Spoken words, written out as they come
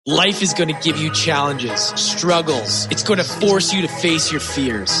Life is going to give you challenges, struggles. It's going to force you to face your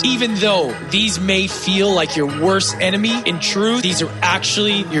fears. Even though these may feel like your worst enemy, in truth, these are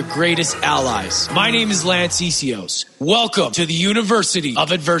actually your greatest allies. My name is Lance Essios. Welcome to the University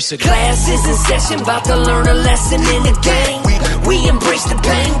of Adversity. Class is in session, about to learn a lesson in the game. We embrace the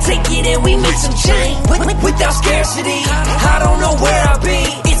pain, take it and we make some change. Without scarcity, I don't know where I'll be.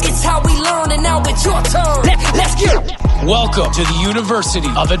 It's how we learn, and now it's your turn. Let's get. Welcome to the University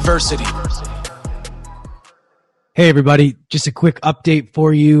of Adversity. Hey everybody, just a quick update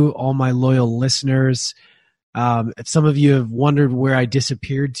for you, all my loyal listeners. If some of you have wondered where I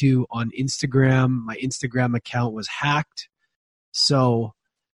disappeared to on Instagram, my Instagram account was hacked. So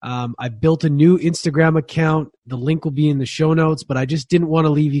I built a new Instagram account. The link will be in the show notes, but I just didn't want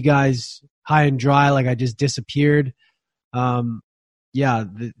to leave you guys high and dry like I just disappeared. The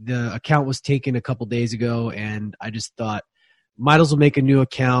account was taken a couple days ago, and I just thought, might as well make a new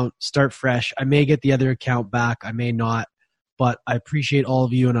account, start fresh. I may get the other account back, I may not, but I appreciate all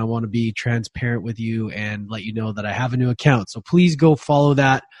of you, and I want to be transparent with you and let you know that I have a new account. So please go follow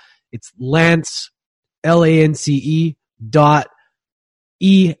that. It's Lance, Lance .ESSIHOS,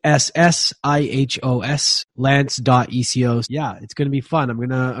 Lance.Essios. Yeah, it's going to be fun. I'm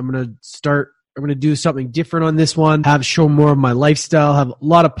going to do something different on this one, show more of my lifestyle, have a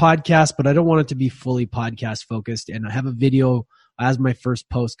lot of podcasts, but I don't want it to be fully podcast focused. And I have a video as my first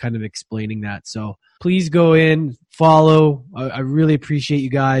post kind of explaining that. So please go in, follow. I really appreciate you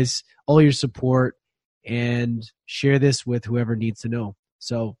guys, all your support, and share this with whoever needs to know.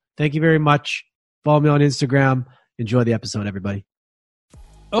 So thank you very much. Follow me on Instagram. Enjoy the episode, everybody.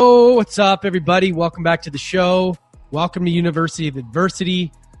 Oh, what's up, everybody? Welcome back to the show. Welcome to University of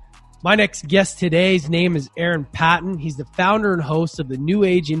Adversity. My next guest today's name is Aaron Patton. He's the founder and host of the New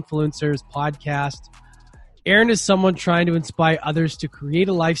Age Influencers podcast. Aaron is someone trying to inspire others to create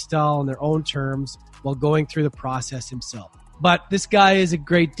a lifestyle on their own terms while going through the process himself. But this guy is a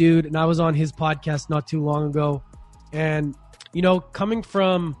great dude, and I was on his podcast not too long ago. And, you know, coming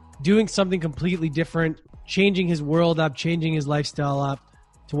from doing something completely different, changing his world up, changing his lifestyle up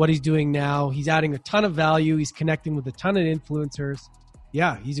to what he's doing now, he's adding a ton of value. He's connecting with a ton of influencers.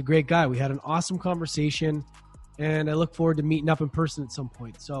 Yeah, he's a great guy. We had an awesome conversation, and I look forward to meeting up in person at some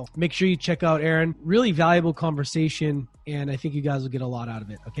point. So make sure you check out Aaron. Really valuable conversation, and I think you guys will get a lot out of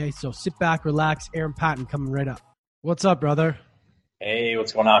it. Okay, so sit back, relax. Aaron Patton coming right up. What's up, brother? Hey,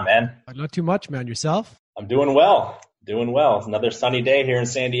 what's going on, man? Not too much, man. Yourself? I'm doing well. It's another sunny day here in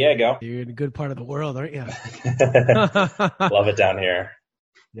San Diego. You're in a good part of the world, aren't you? Love it down here.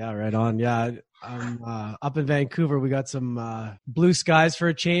 Yeah, right on. Yeah, I'm up in Vancouver. We got some blue skies for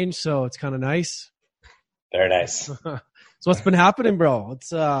a change, so it's kind of nice. Very nice. So what's been happening, bro?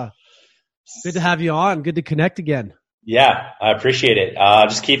 It's good to have you on. Good to connect again. Yeah, I appreciate it.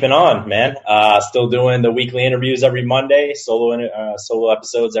 Just keeping on, man. Still doing the weekly interviews every Monday, solo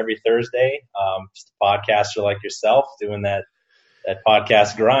episodes every Thursday. Just a podcaster like yourself, doing that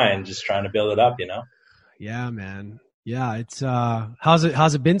podcast grind, just trying to build it up, you know? Yeah, man. Yeah, it's how's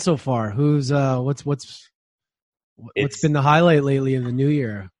it been so far? What's been the highlight lately in the new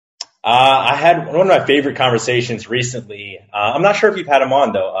year? I had one of my favorite conversations recently. I'm not sure if you've had him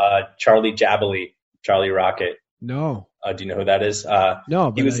on though. Charlie Jabaley, Charlie Rocket. No. Do you know who that is?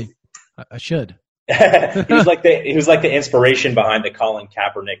 No, but I should. he was like the inspiration behind the Colin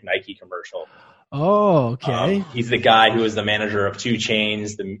Kaepernick Nike commercial. Oh, okay. He's the guy who was the manager of 2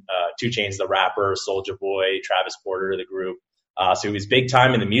 Chainz, the rapper, Soulja Boy, Travis Porter, the group. So he was big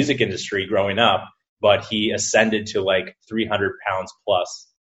time in the music industry growing up, but he ascended to like 300 pounds plus.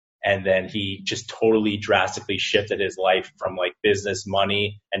 And then he just totally drastically shifted his life from like business,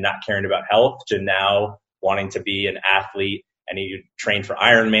 money, and not caring about health to now wanting to be an athlete. And he trained for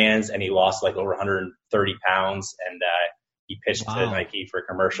Ironmans, and he lost like over 130 pounds. And he pitched to Nike for a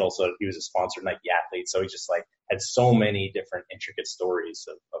commercial, so he was a sponsored Nike athlete. So he just like had so many different intricate stories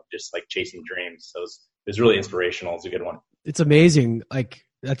of just like chasing dreams. So it was really inspirational. It's a good one. It's amazing. Like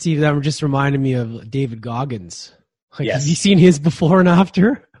that just reminded me of David Goggins. Like, yes. Have you seen his before and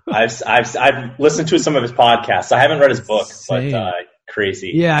after? I've listened to some of his podcasts. I haven't read his book, Same. But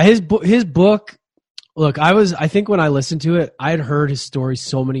crazy. Yeah, his book. Look, I think when I listened to it, I had heard his story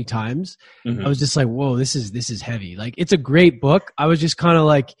so many times. Mm-hmm. I was just like, whoa, this is heavy. Like, it's a great book. I was just kind of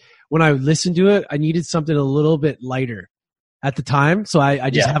like, when I listened to it, I needed something a little bit lighter at the time. So I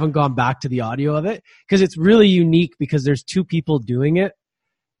just haven't gone back to the audio of it because it's really unique because there's 2 people doing it.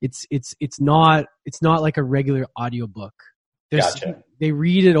 It's not like a regular audio book. Gotcha. They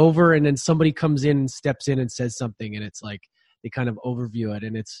read it over and then somebody comes in and steps in and says something, and it's like, they kind of overview it,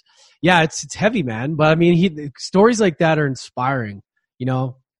 and it's heavy, man. But I mean, stories like that are inspiring, you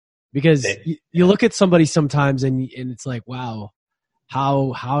know, because you look at somebody sometimes and it's like, wow,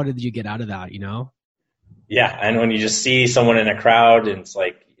 how did you get out of that? You know? Yeah. And when you just see someone in a crowd and it's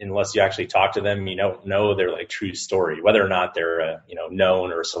like, unless you actually talk to them, you don't know their like true story, whether or not they're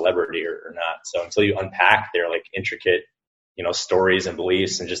known or a celebrity or not. So until you unpack their like intricate, stories and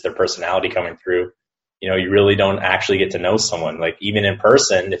beliefs and just their personality coming through, you really don't actually get to know someone. Like even in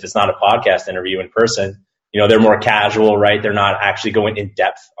person, if it's not a podcast interview in person, they're more casual, right? They're not actually going in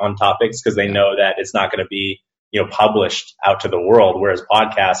depth on topics because they know that it's not going to be, published out to the world. Whereas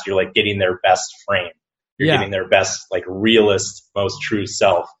podcasts, you're like getting their best frame. You're getting their best, like realist, most true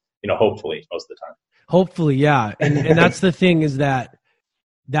self, hopefully most of the time. Hopefully. Yeah. And that's the thing is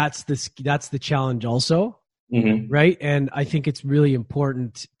that's the challenge also. Mm-hmm. Right. And I think it's really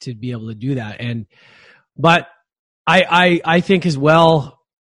important to be able to do that. But I think as well,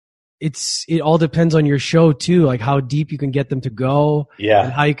 it all depends on your show too, like how deep you can get them to go,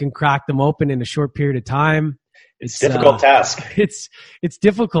 and how you can crack them open in a short period of time. It's a difficult task. It's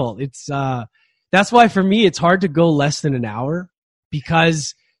difficult. That's why for me, it's hard to go less than an hour,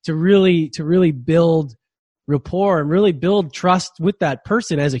 because to really build rapport and really build trust with that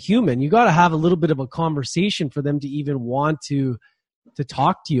person as a human, you got to have a little bit of a conversation for them to even want to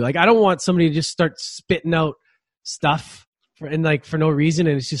talk to you. Like I don't want somebody to just start spitting out stuff for no reason,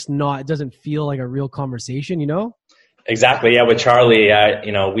 and it's just it doesn't feel like a real conversation, Exactly. Yeah. With Charlie,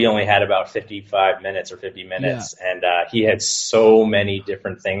 we only had about 55 minutes or 50 minutes, and he had so many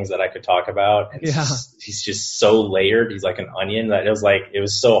different things that I could talk about. And he's just so layered. He's like an onion. That it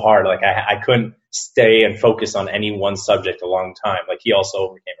was so hard. Like I couldn't stay and focus on any one subject a long time. Like he also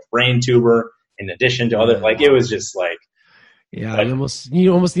overcame a brain tumor in addition to other, like it was just like, you almost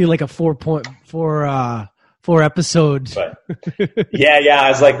need like a 4 episodes. But I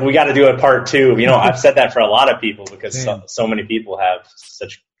was like, we got to do a part 2. I've said that for a lot of people because so many people have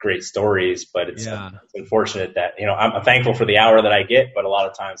such great stories, but it's unfortunate that, I'm thankful for the hour that I get, but a lot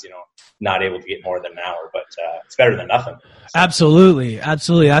of times, not able to get more than an hour, but it's better than nothing. So. Absolutely.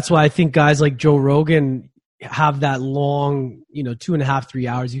 That's why I think guys like Joe Rogan have that long, 2.5, 3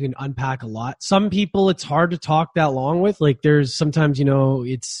 hours. You can unpack a lot. Some people it's hard to talk that long with. Like there's sometimes,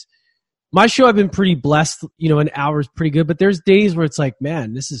 it's, my show, I've been pretty blessed, an hour is pretty good, but there's days where it's like,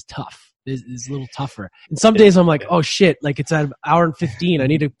 man, this is tough. This is a little tougher. And some days I'm like, oh shit, like it's at 1:15. I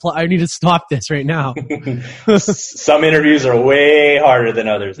need to stop this right now. Some interviews are way harder than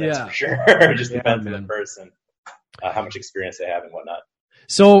others. That's for sure. It just depends on the person, how much experience they have and whatnot.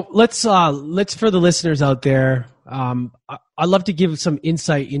 So let's for the listeners out there, I'd love to give some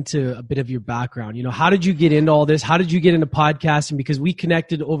insight into a bit of your background. How did you get into all this? How did you get into podcasting? Because we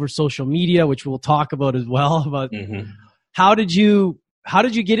connected over social media, which we'll talk about as well. But how did you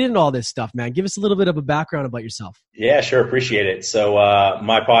get into all this stuff, man? Give us a little bit of a background about yourself. Yeah, sure. Appreciate it. So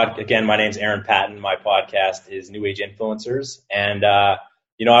my name's Aaron Patton. My podcast is New Age Influencers. And, I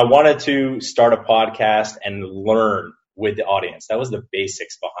wanted to start a podcast and learn with the audience. That was the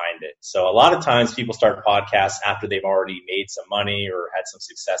basics behind it. So a lot of times people start podcasts after they've already made some money or had some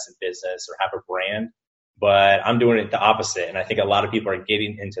success in business or have a brand, but I'm doing it the opposite. And I think a lot of people are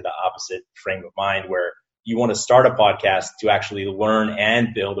getting into the opposite frame of mind where you want to start a podcast to actually learn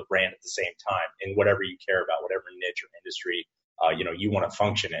and build a brand at the same time in whatever you care about, whatever niche or industry, you want to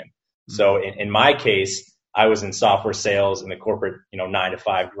function in. So in my case, I was in software sales in the corporate,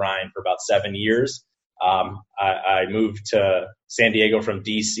 9-to-5 grind for about 7 years. I moved to San Diego from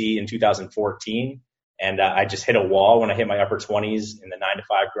DC in 2014, and I just hit a wall when I hit my upper 20s in the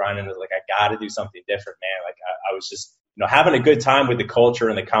 9-to-5 grind, and I was like, I got to do something different, man. Like I was just, having a good time with the culture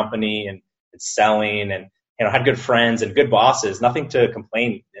and the company and selling, and had good friends and good bosses. Nothing to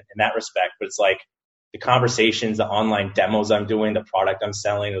complain in that respect, but it's like the conversations, the online demos I'm doing, the product I'm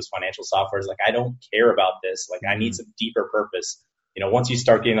selling, those financial softwares. Like I don't care about this. Like I need some deeper purpose. Once you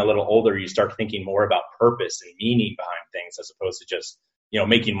start getting a little older, you start thinking more about purpose and meaning behind things as opposed to just,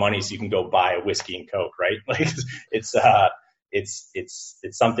 making money so you can go buy a whiskey and Coke, right? Like it's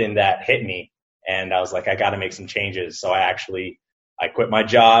something that hit me, and I was like, I got to make some changes. So I quit my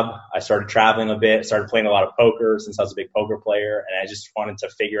job. I started traveling a bit, started playing a lot of poker since I was a big poker player, and I just wanted to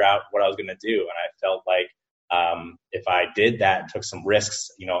figure out what I was going to do. And I felt like if I did that and took some risks,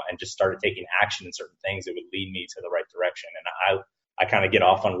 and just started taking action in certain things, it would lead me to the right direction. And I kind of get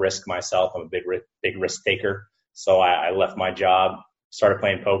off on risk myself. I'm a big risk taker. So I left my job, started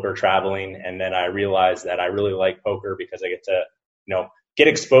playing poker, traveling, and then I realized that I really like poker because I get to, get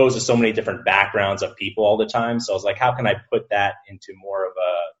exposed to so many different backgrounds of people all the time. So I was like, how can I put that into more of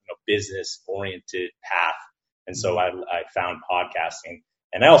a business-oriented path? And so I found podcasting.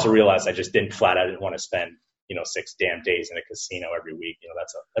 And I also realized I just didn't want to spend 6 damn days in a casino every week.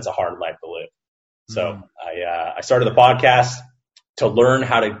 That's a hard life to live. So I started the podcast to learn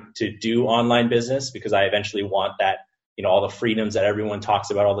how to do online business, because I eventually want that, all the freedoms that everyone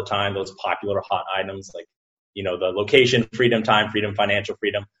talks about all the time, those popular hot items like, the location freedom, time freedom, financial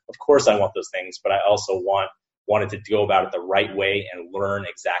freedom. Of course I want those things, but I also wanted to go about it the right way and learn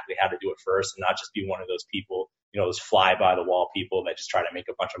exactly how to do it first, and not just be one of those people, those fly by the wall people that just try to make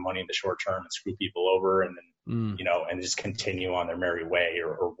a bunch of money in the short term and screw people over, and then, and just continue on their merry way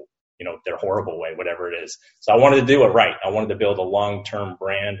or their horrible way, whatever it is. So I wanted to do it right. I wanted to build a long-term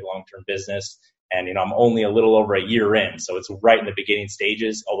brand, long-term business. And, I'm only a little over a year in, so it's right in the beginning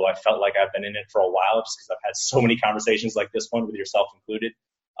stages, although I felt like I've been in it for a while just because I've had so many conversations like this one with yourself included.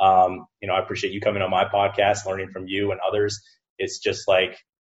 I appreciate you coming on my podcast, learning from you and others. It's just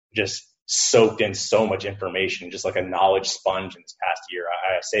soaked in so much information, just like a knowledge sponge in this past year.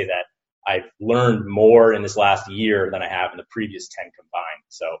 I say that I've learned more in this last year than I have in the previous 10 combined.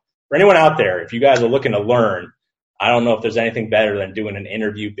 So for anyone out there, if you guys are looking to learn, I don't know if there's anything better than doing an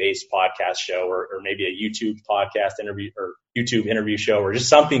interview-based podcast show or maybe a YouTube podcast interview or YouTube interview show, or just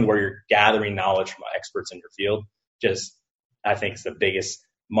something where you're gathering knowledge from experts in your field. I think it's the biggest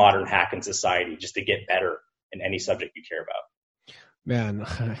modern hack in society, just to get better in any subject you care about. Man,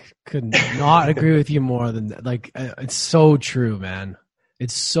 I could not agree with you more than that. Like, it's so true, man.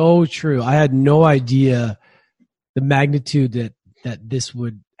 It's so true. I had no idea the magnitude that this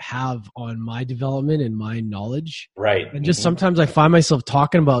would have on my development and my knowledge. Right. And just sometimes I find myself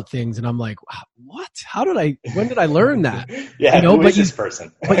talking about things and I'm like, what? When did I learn that? Yeah. Who is this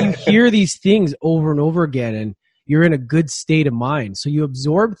person? But you hear these things over and over again, and you're in a good state of mind. So you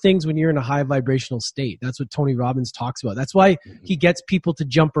absorb things when you're in a high vibrational state. That's what Tony Robbins talks about. That's why he gets people to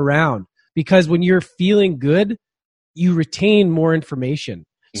jump around, because when you're feeling good, you retain more information.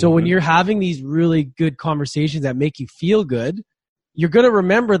 So when you're having these really good conversations that make you feel good, you're going to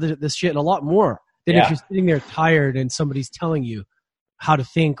remember this shit a lot more than if you're sitting there tired and somebody's telling you how to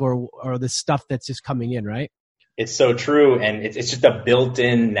think or the stuff that's just coming in, right? It's so true. And it's just a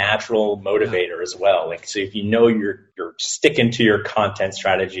built-in natural motivator as well. Like, so if you're sticking to your content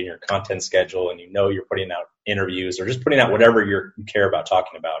strategy and your content schedule, and you're putting out interviews or just putting out whatever you care about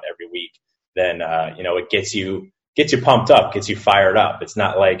talking about every week, then, it gets you pumped up, gets you fired up. It's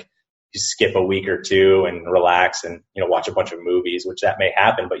not like you skip a week or two and relax and, watch a bunch of movies, which that may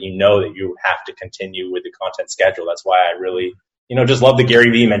happen, but that you have to continue with the content schedule. That's why I really, just love the Gary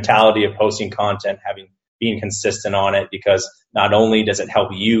Vee mentality of posting content, being consistent on it, because not only does it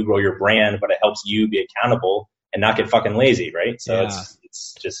help you grow your brand, but it helps you be accountable and not get fucking lazy. Right. So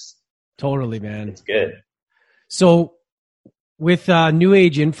it's just totally, man. It's good. So with New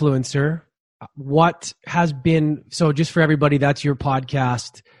Age Influencer, what has been, so just for everybody, that's your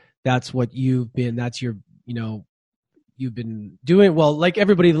podcast. That's what you've been, that's your, you've been doing. Well, like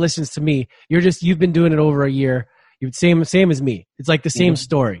everybody that listens to me, you've been doing it over a year. You're same as me. It's like the same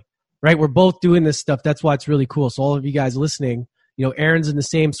story, right? We're both doing this stuff. That's why it's really cool. So all of you guys listening, Aaron's in the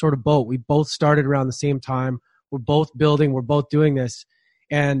same sort of boat. We both started around the same time. We're both building, we're both doing this.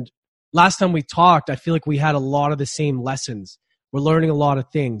 And last time we talked, I feel like we had a lot of the same lessons. We're learning a lot of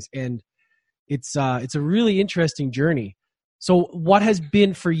things, and it's a really interesting journey. So what has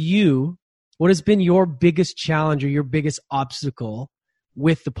been for you, what has been your biggest challenge or your biggest obstacle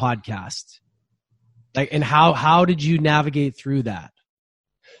with the podcast? And how did you navigate through that?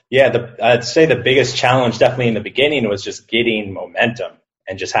 Yeah, I'd say the biggest challenge definitely in the beginning was just getting momentum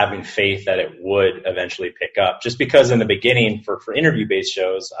and just having faith that it would eventually pick up. Just because in the beginning for interview-based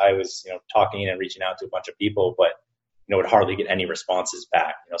shows, I was, talking and reaching out to a bunch of people, but, would hardly get any responses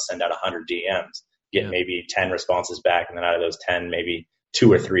back. Send out 100 DMs. Get maybe 10 responses back, and then out of those 10, maybe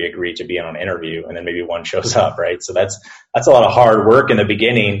 2 or 3 agree to be on an interview, and then maybe 1 shows up, right? So that's a lot of hard work in the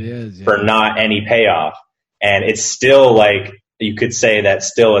beginning for not any payoff. And it's still like, you could say that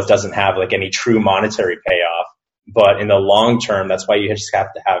still it doesn't have like any true monetary payoff, but in the long term, that's why you just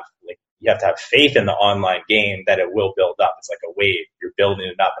have to have faith in the online game that it will build up. It's like a wave. You're building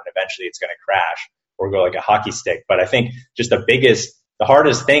it up, and eventually it's going to crash or go like a hockey stick. But I think just the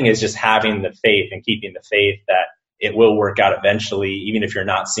hardest thing is just having the faith and keeping the faith that it will work out eventually, even if you're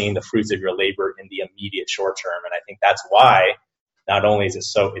not seeing the fruits of your labor in the immediate short term. And I think that's why not only is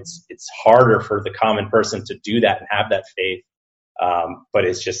it's harder for the common person to do that and have that faith, but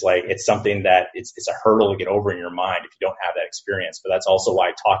it's just like, it's something that it's a hurdle to get over in your mind if you don't have that experience. But that's also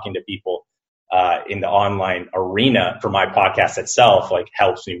why talking to people in the online arena for my podcast itself, like,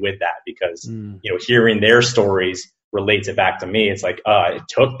 helps me with that, because, hearing their stories relates it back to me. It's like, it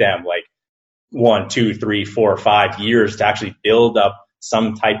took them like 1, 2, 3, 4, 5 years to actually build up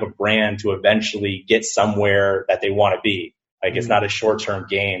some type of brand to eventually get somewhere that they want to be. Like it's not a short-term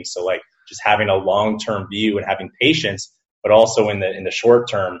game. So like just having a long-term view and having patience, but also in the short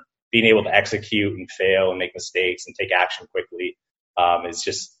term, being able to execute and fail and make mistakes and take action quickly is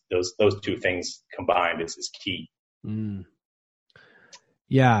just those two things combined is key. Mm.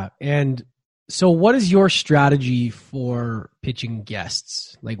 Yeah. And so what is your strategy for pitching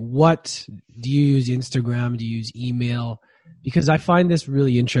guests? Like what do you use? Instagram? Do you use email? Because I find this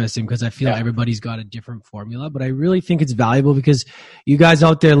really interesting because I feel everybody's got a different formula, but I really think it's valuable because you guys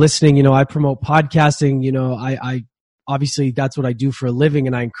out there listening, you know, I promote podcasting, you know, I obviously that's what I do for a living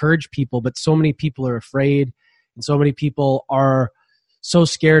and I encourage people, but so many people are afraid and so many people are so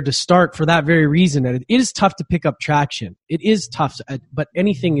scared to start for that very reason. And it is tough to pick up traction. It is tough, but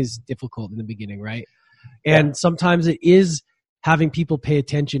anything is difficult in the beginning, right? And sometimes it is having people pay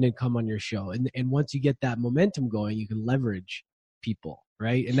attention and come on your show. And once you get that momentum going, you can leverage people,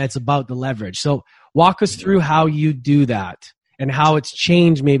 right? And that's about the leverage. So walk us through how you do that and how it's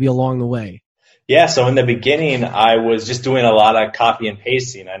changed maybe along the way. Yeah, so in the beginning, I was just doing a lot of copy and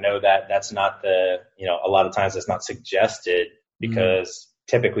pasting. I know that that's not a lot of times that's not suggested because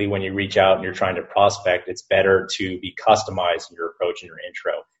typically when you reach out and you're trying to prospect, it's better to be customized in your approach and your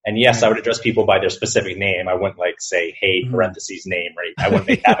intro. And yes, I would address people by their specific name. I wouldn't like say, hey, parentheses name, right? I wouldn't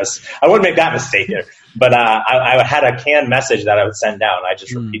make that mistake there. But I had a canned message that I would send out and I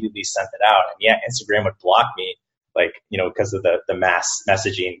just repeatedly sent it out. And Instagram would block me. Like, because of the mass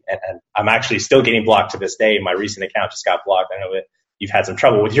messaging. And I'm actually still getting blocked to this day. My recent account just got blocked. I know that you've had some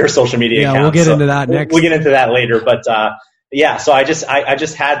trouble with your social media account. Yeah, we'll get into that next. We'll get into that later. But so I just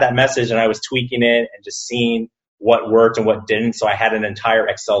had that message and I was tweaking it and just seeing what worked and what didn't. So I had an entire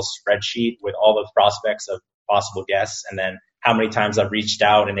Excel spreadsheet with all the prospects of possible guests and then how many times I've reached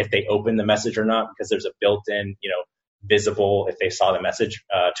out and if they opened the message or not, because there's a built-in, visible if they saw the message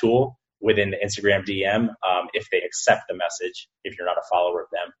tool within the Instagram DM, if they accept the message, if you're not a follower of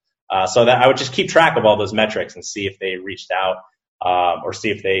them. So that I would just keep track of all those metrics and see if they reached out or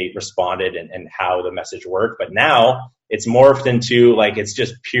see if they responded and how the message worked. But now it's morphed into like, it's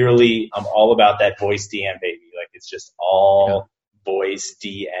just purely, I'm all about that voice DM, baby. Like it's just all voice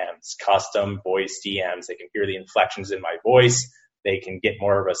DMs, custom voice DMs. They can hear the inflections in my voice. They can get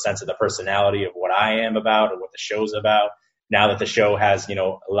more of a sense of the personality of what I am about or what the show's about. Now that the show has,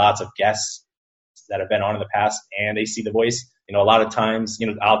 lots of guests that have been on in the past and they see the voice, a lot of times,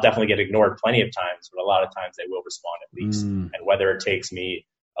 I'll definitely get ignored plenty of times, but a lot of times they will respond at least. And whether it takes me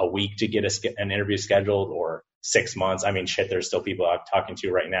a week to get an interview scheduled or 6 months, I mean, there's still people I'm talking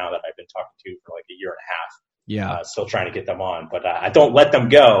to right now that I've been talking to for like a year and a half. Yeah. Still trying to get them on, but I don't let them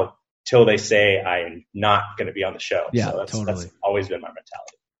go till they say I'm not going to be on the show. Yeah, so that's always been my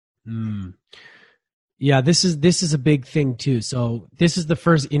mentality. Yeah, this is a big thing too. So this is the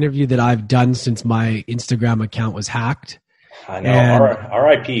first interview that I've done since my Instagram account was hacked. I know.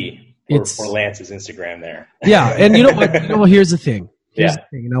 R.I.P. for Lance's Instagram there. Yeah, and you know what? Here's the thing. Here's the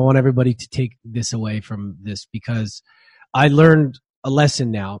thing, and I want everybody to take this away from this because I learned a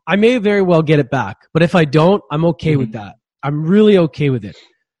lesson now. I may very well get it back, but if I don't, I'm okay with that. I'm really okay with it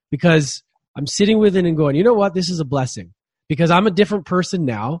because I'm sitting with it and going, you know what? This is a blessing. Because I'm a different person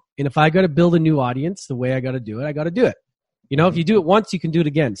now, and if I got to build a new audience, the way I got to do it, I got to do it. If you do it once, you can do it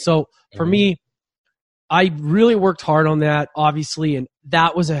again. So for me, I really worked hard on that, obviously, and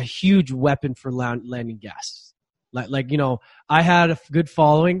that was a huge weapon for landing guests. I had a good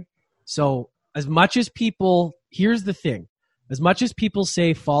following. So as much as people, here's the thing, as much as people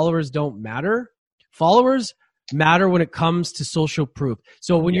say followers don't matter, followers matter when it comes to social proof.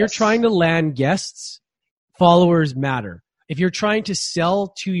 So when you're trying to land guests, followers matter. If you're trying to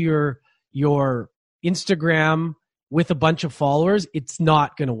sell to your Instagram with a bunch of followers, it's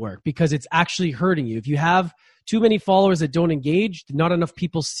not going to work because it's actually hurting you. If you have too many followers that don't engage, not enough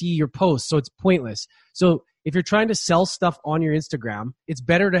people see your posts, so it's pointless. So if you're trying to sell stuff on your Instagram, it's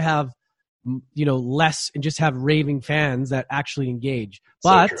better to have less and just have raving fans that actually engage.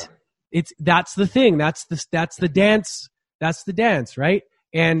 But that's the thing. That's the dance. That's the dance, right?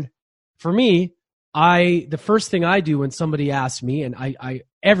 And for me, the first thing I do when somebody asks me, and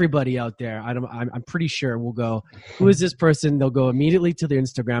everybody out there, I'm pretty sure will go, who is this person? They'll go immediately to their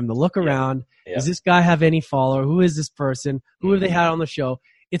Instagram. They'll look around. Yeah. Does this guy have any follower? Who is this person? Who have they had on the show?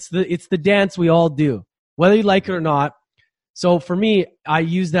 It's the dance we all do, whether you like it or not. So for me, I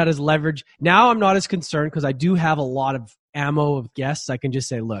use that as leverage. Now I'm not as concerned because I do have a lot of ammo of guests. I can just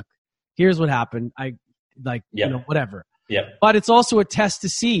say, look, here's what happened. Whatever. Yeah. But it's also a test to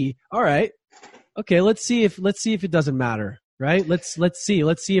see, all right, okay, let's see if it doesn't matter, right? Let's see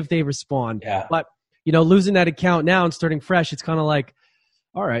if they respond. Yeah. But losing that account now and starting fresh, it's kind of like,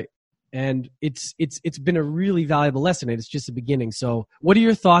 All right. And it's been a really valuable lesson, and it's just the beginning. So what are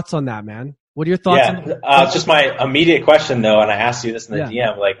your thoughts on that, man? What are your thoughts on just my immediate question though, and I asked you this in the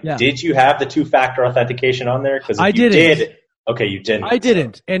DM, did you have the 2-factor authentication on there? Because I didn't. Okay, you didn't. I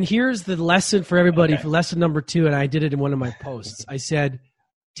didn't. And here's the lesson for everybody for lesson number 2, and I did it in one of my posts. I said,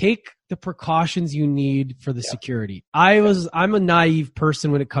 take the precautions you need for the security. I'm a naive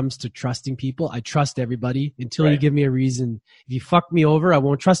person when it comes to trusting people. I trust everybody until you give me a reason. If you fuck me over, I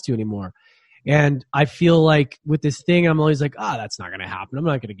won't trust you anymore. And I feel like with this thing, I'm always like, that's not going to happen. I'm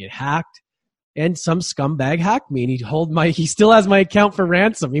not going to get hacked. And some scumbag hacked me, and he still has my account for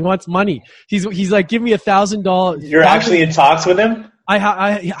ransom. He wants money. He's like, give me $1,000. You're actually in talks with him? I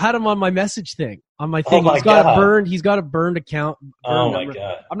had him on my message thing, on my thing. Oh, he's got a burned account. Oh my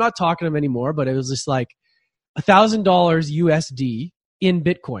God. I'm not talking to him anymore, but it was just like $1,000 USD in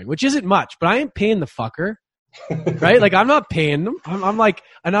Bitcoin, which isn't much, but I ain't paying the fucker. Right? Like, I'm not paying them. I'm like,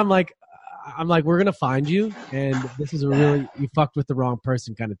 we're going to find you. And this is you fucked with the wrong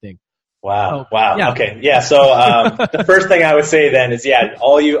person kind of thing. Wow. So, wow. Yeah. Okay. Yeah. So, the first thing I would say then is,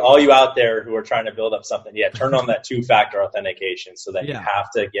 all you out there who are trying to build up something, turn on that 2-factor authentication so that you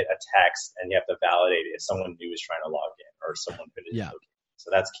have to get a text and you have to validate it if someone new is trying to log in or someone could is located. So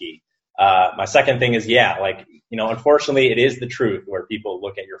that's key. My second thing is, unfortunately it is the truth where people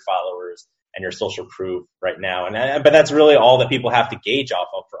look at your followers and your social proof right now. But that's really all that people have to gauge off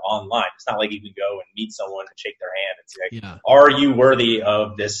of for online. It's not like you can go and meet someone and shake their hand and say, like, are you worthy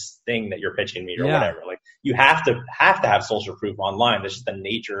of this thing that you're pitching me or whatever? Like, you have to have social proof online. That's just the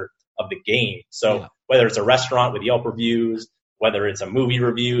nature of the game. So whether it's a restaurant with Yelp reviews, whether it's a movie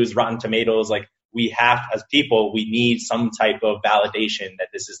reviews, Rotten Tomatoes, like, we have, as people, we need some type of validation that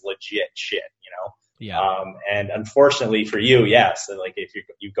this is legit shit, and unfortunately for you, so like if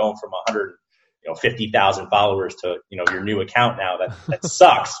you're going from 50,000 followers to, your new account now, that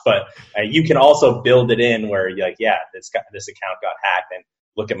sucks. But you can also build it in where you're like, this account got hacked, and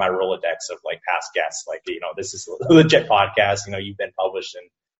look at my Rolodex of like past guests. Like, this is a legit podcast. You've been published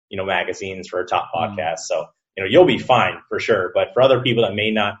in, magazines for a top podcast. So, you'll be fine for sure. But for other people that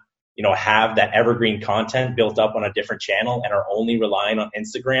may not, have that evergreen content built up on a different channel and are only relying on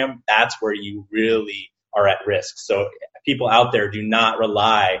Instagram, that's where you really are at risk. So people out there, do not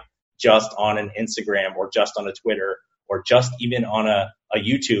rely just on an Instagram or just on a Twitter or just even on a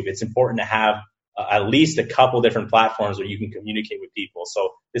YouTube. It's important to have at least a couple different platforms where you can communicate with people. So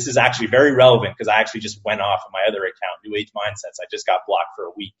this is actually very relevant because I actually just went off of my other account, New Age Mindsets. I just got blocked for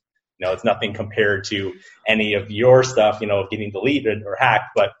a week. It's nothing compared to any of your stuff, getting deleted or hacked.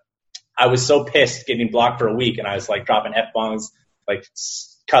 But I was so pissed getting blocked for a week, and I was like dropping F-bombs, like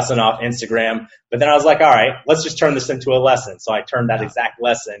cussing off Instagram. But then I was like, all right, let's just turn this into a lesson. So I turned that exact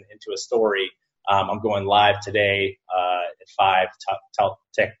lesson into a story. I'm going live today at 5,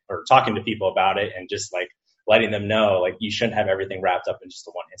 talking to people about it and just like letting them know, like, you shouldn't have everything wrapped up in just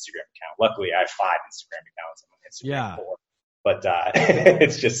the one Instagram account. Luckily, I have 5 Instagram accounts. I'm on Instagram 4. But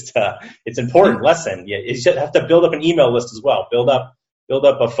it's just it's important lesson. You should have to build up an email list as well. Build up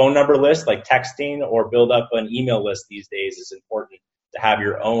a phone number list like texting, or build up an email list these days is important to have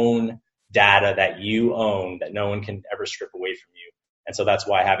your own data that you own that no one can ever strip away from you. And so that's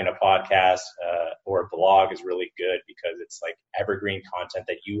why having a podcast or a blog is really good, because it's like evergreen content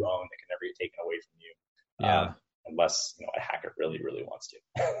that you own that can never be taken away from you. Unless a hacker really, really wants to.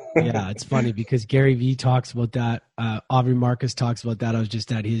 Yeah, it's funny because Gary Vee talks about that. Aubrey Marcus talks about that. I was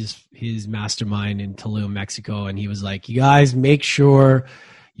just at his mastermind in Tulum, Mexico, and he was like, "You guys make sure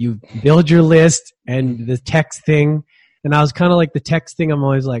you build your list and the text thing." And I was kind of like, the text thing, I'm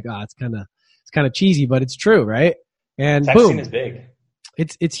always like, it's kind of cheesy, but it's true, right? And texting boom, is big.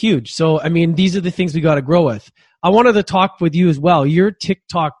 It's huge. So I mean, these are the things we got to grow with. I wanted to talk with you as well. Your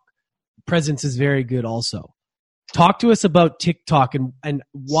TikTok presence is very good, also. Talk to us about TikTok and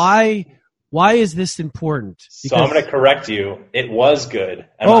why is this important? So I'm going to correct you. It was good.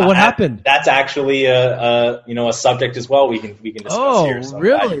 What happened? That's actually a subject as well we can discuss here. So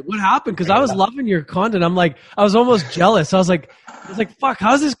really? What happened? Because I was loving your content. I'm like, I was almost jealous. I was like, fuck,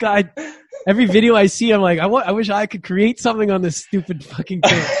 how's this guy? Every video I see, I'm like, I wish I could create something on this stupid fucking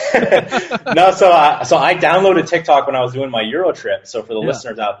thing. No, so I downloaded TikTok when I was doing my Euro trip. So for the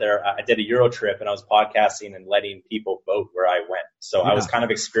listeners out there, I did a Euro trip and I was podcasting and letting people vote where I went. So I was kind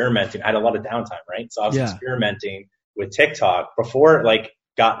of experimenting. I had a lot of downtime, right? So I was experimenting with TikTok before it like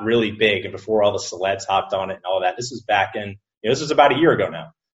got really big and before all the celebs hopped on it and all that. This was back in, this was about a year ago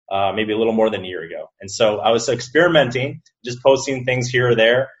now, maybe a little more than a year ago. And so I was experimenting, just posting things here or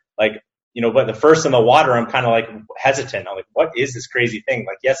there, like, but the first in the water, I'm kind of like hesitant. I'm like, what is this crazy thing?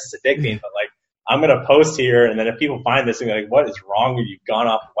 Like, yes, it's addicting, but like, I'm going to post here. And then if people find this, they're like, what is wrong with you? You've gone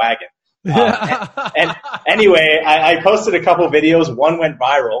off the wagon. And anyway, I posted a couple videos. One went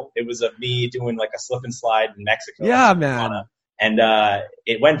viral. It was of me doing like a slip and slide in Mexico. Yeah, man. And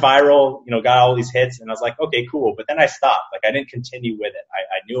it went viral, got all these hits, and I was like, okay, cool. But then I stopped. Like, I didn't continue with it.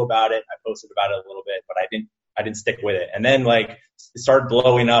 I knew about it. I posted about it a little bit, but I didn't stick with it. And then like it started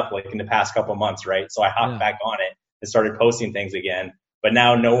blowing up like in the past couple of months, right? So I hopped back on it and started posting things again. But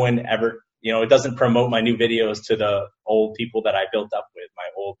now no one ever, it doesn't promote my new videos to the old people that I built up with,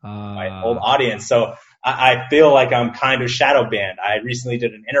 my old audience. So I feel like I'm kind of shadow banned. I recently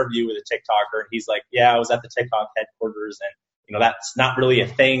did an interview with a TikToker, and he's like, yeah, I was at the TikTok headquarters, and that's not really a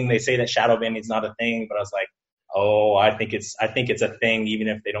thing. They say that shadow banning is not a thing, but I was like, oh, I think it's a thing, even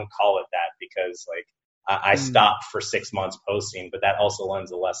if they don't call it that, because like I stopped for 6 months posting, but that also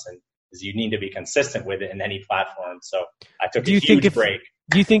learns a lesson is you need to be consistent with it in any platform. So I took a huge break.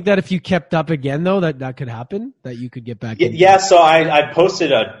 Do you think that if you kept up again, though, that could happen, that you could get back? Yeah. So I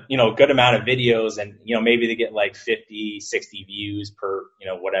posted a, good amount of videos, and, maybe they get like 50, 60 views per,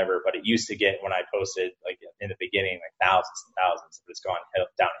 whatever. But it used to get, when I posted like in the beginning, like thousands and thousands, but it's gone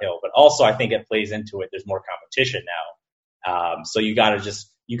downhill. But also I think it plays into it. There's more competition now. So you got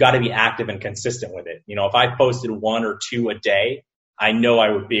to be active and consistent with it. If I posted 1 or 2 a day, I know I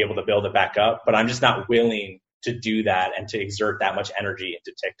would be able to build it back up, but I'm just not willing to do that and to exert that much energy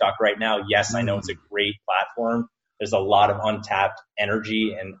into TikTok right now. Yes, I know it's a great platform. There's a lot of untapped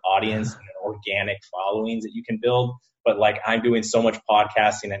energy and audience and organic followings that you can build. But like, I'm doing so much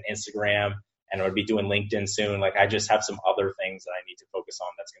podcasting and Instagram, and I would be doing LinkedIn soon. Like, I just have some other things that I need to focus on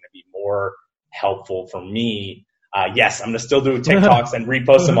that's going to be more helpful for me. Yes, I'm going to still do TikToks and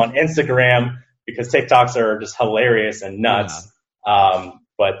repost them on Instagram because TikToks are just hilarious and nuts. Yeah.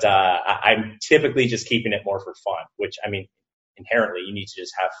 But I'm typically just keeping it more for fun, which, I mean, inherently you need to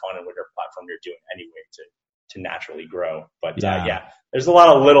just have fun in whatever platform you're doing anyway to naturally grow. But yeah, there's a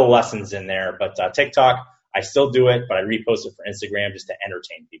lot of little lessons in there. But TikTok, I still do it, but I repost it for Instagram just to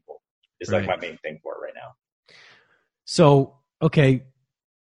entertain people. Is like my main thing for it right now. So, okay,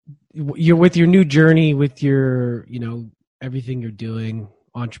 you're with your new journey, with your, everything you're doing,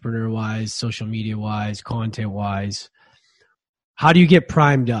 entrepreneur-wise, social media-wise, content-wise. How do you get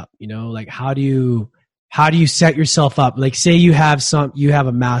primed up? Like how do you set yourself up? Like, say you have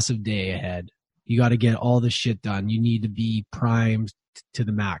a massive day ahead. You got to get all this shit done. You need to be primed to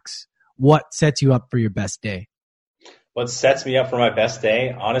the max. What sets you up for your best day? What sets me up for my best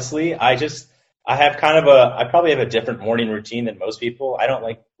day? Honestly, I probably have a different morning routine than most people. I don't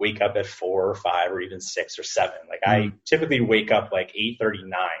like wake up at 4 or 5 or even 6 or 7. Like I typically wake up like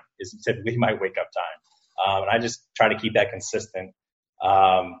 8:39 is typically my wake up time. And I just try to keep that consistent.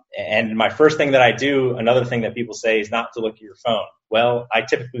 And my first thing that I do, another thing that people say is not to look at your phone. Well, I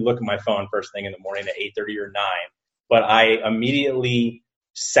typically look at my phone first thing in the morning at 8:30 or 9, but I immediately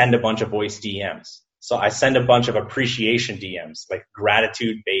send a bunch of voice DMs. So I send a bunch of appreciation DMs, like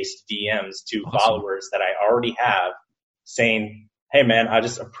gratitude-based DMs to followers that I already have saying, hey, man, I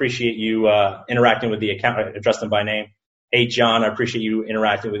just appreciate you interacting with the account. I address them by name. Hey, John, I appreciate you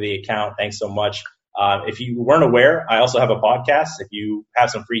interacting with the account. Thanks so much. If you weren't aware, I also have a podcast. If you have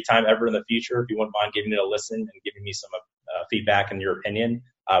some free time ever in the future, if you wouldn't mind giving it a listen and giving me some feedback and your opinion,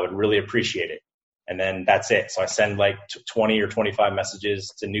 I would really appreciate it. And then that's it. So I send like 20 or 25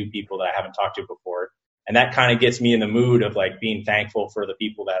 messages to new people that I haven't talked to before. And that kind of gets me in the mood of like being thankful for the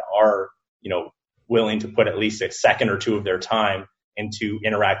people that are, willing to put at least a second or two of their time into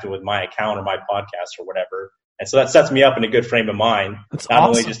interacting with my account or my podcast or whatever. And so that sets me up in a good frame of mind. That's not awesome,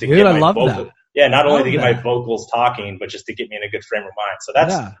 only just to get my vocal. Yeah, not only to get my vocals talking, but just to get me in a good frame of mind. So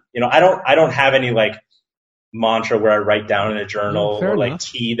that's, I don't have any like mantra where I write down in a journal or like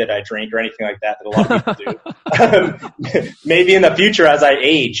tea that I drink or anything like that a lot of people do. Maybe in the future as I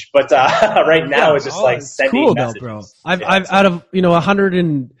age, but right now it's just like sending cool messages. Though, bro. I've out of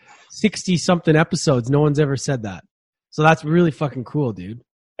 160 something episodes, no one's ever said that. So that's really fucking cool, dude.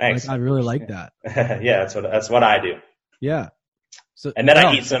 Thanks. Like, I really like that. Yeah, that's what I do. Yeah. So, and then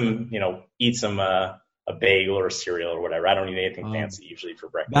I eat some a bagel or cereal or whatever. I don't eat anything fancy usually for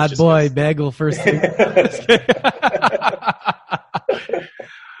breakfast. Bad boy, bagel first thing.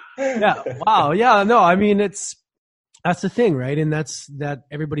 Yeah. Wow. Yeah. No, I mean, that's the thing, right? And that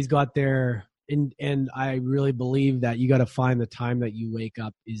everybody's got their, and I really believe that you got to find the time that you wake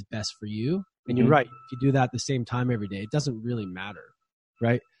up is best for you. And you're right. If you do that at the same time every day, it doesn't really matter.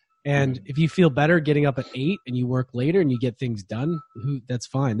 Right. And if you feel better getting up at 8 and you work later and you get things done, that's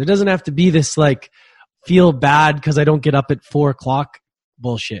fine. There doesn't have to be this like feel bad because I don't get up at 4 o'clock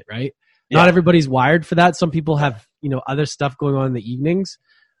bullshit, right? Yeah. Not everybody's wired for that. Some people have, other stuff going on in the evenings.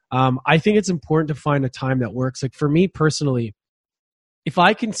 I think it's important to find a time that works. Like for me personally, if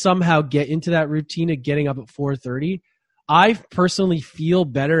I can somehow get into that routine of getting up at 4:30, I personally feel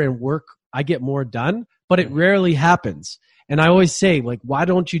better and I get more done, but it rarely happens. And I always say, like, why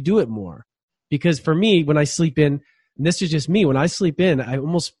don't you do it more? Because for me, when I sleep in, and this is just me, when I sleep in, I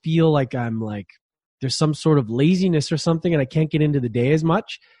almost feel like there's some sort of laziness or something and I can't get into the day as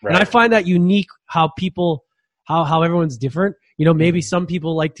much. Right. And I find that unique how everyone's different. Maybe some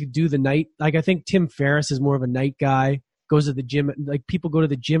people like to do the night. Like I think Tim Ferriss is more of a night guy, goes to the gym. Like people go to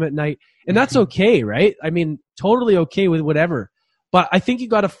the gym at night and that's okay, right? I mean, totally okay with whatever. But I think you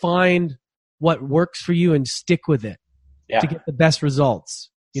got to find what works for you and stick with it to get the best results,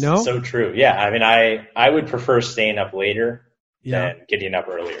 So true. Yeah. I mean, I would prefer staying up later than getting up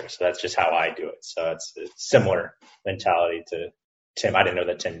earlier. So that's just how I do it. So it's a similar mentality to Tim. I didn't know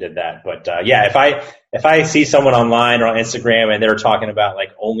that Tim did that, but if I see someone online or on Instagram and they're talking about like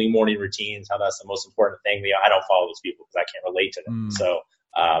only morning routines, how that's the most important thing, I don't follow those people because I can't relate to them. So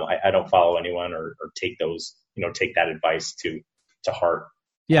I don't follow anyone or take those, take that advice to heart.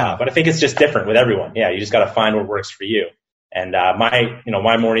 Yeah. But I think it's just different with everyone. Yeah. You just got to find what works for you. And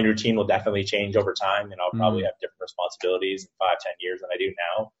my morning routine will definitely change over time, and I'll probably have different responsibilities in 5-10 years than I do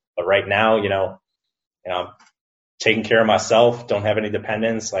now. But right now, I'm taking care of myself, don't have any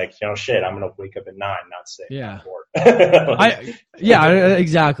dependents. Like, shit, I'm gonna wake up at 9, not 6. Yeah.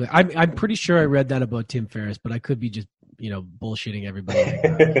 Exactly. I'm pretty sure I read that about Tim Ferriss, but I could be just bullshitting everybody.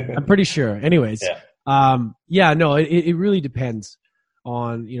 I'm pretty sure. Anyways, it really depends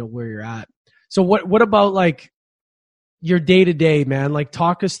on where you're at. So what about like your day-to-day, man? Like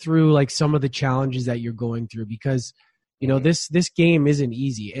talk us through like some of the challenges that you're going through, because this game isn't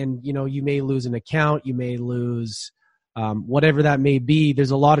easy, and you may lose an account, you may lose whatever that may be.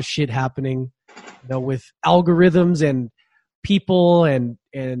 There's a lot of shit happening with algorithms and people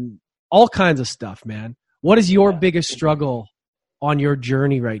and all kinds of stuff, man. What is your biggest struggle on your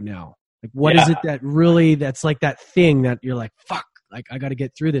journey right now? Like what is it that's like that thing that you're like, fuck, like I got to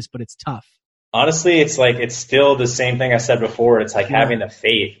get through this, but it's tough? Honestly, it's still the same thing I said before. It's like having the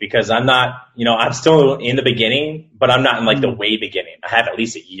faith, because I'm not, I'm still in the beginning, but I'm not in like the way beginning. I have at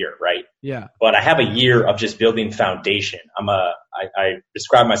least a year, right? Yeah. But I have a year of just building foundation. I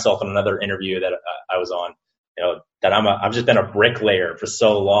described myself in another interview that I was on, that I've just been a bricklayer for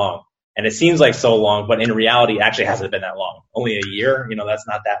so long, and it seems like so long, but in reality, it actually hasn't been that long. Only a year, that's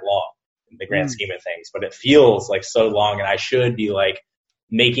not that long in the grand scheme of things, but it feels like so long, and I should be like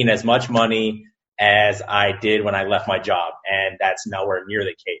making as much money as I did when I left my job. And that's nowhere near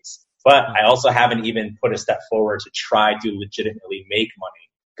the case. But I also haven't even put a step forward to try to legitimately make money,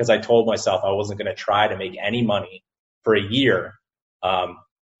 because I told myself I wasn't going to try to make any money for a year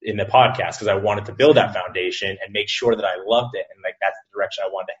in the podcast, because I wanted to build that foundation and make sure that I loved it. And like, that's the direction I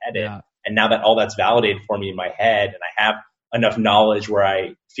wanted to head in. And now that all that's validated for me in my head, and I have enough knowledge where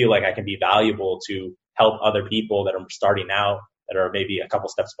I feel like I can be valuable to help other people that are starting out, that are maybe a couple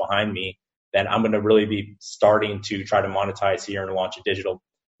steps behind me, then I'm going to really be starting to try to monetize here and launch a digital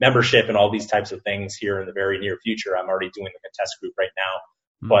membership and all these types of things here in the very near future. I'm already doing like a test group right now,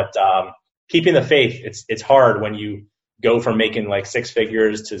 but keeping the faith, it's hard when you go from making like 6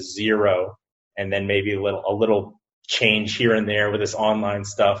 figures to 0, and then maybe a little change here and there with this online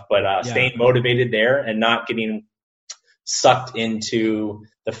stuff, but staying motivated there and not getting sucked into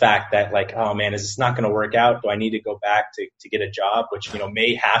the fact that like, oh man, is this not going to work out? Do I need to go back to get a job, which,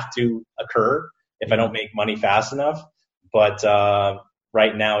 may have to occur if I don't make money fast enough. But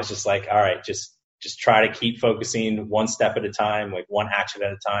right now it's just like, all right, just try to keep focusing one step at a time, like one action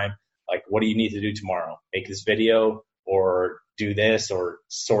at a time. Like, what do you need to do tomorrow? Make this video or do this or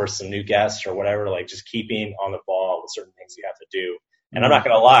source some new guests or whatever, like just keeping on the ball with certain things you have to do. And I'm not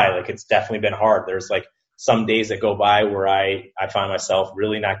going to lie, like it's definitely been hard. There's like some days that go by where I find myself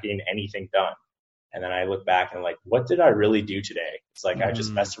really not getting anything done. And then I look back and like, what did I really do today? It's like, I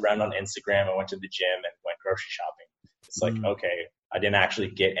just messed around on Instagram. I went to the gym and went grocery shopping. It's like, okay, I didn't actually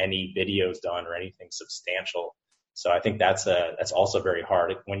get any videos done or anything substantial. So I think that's also very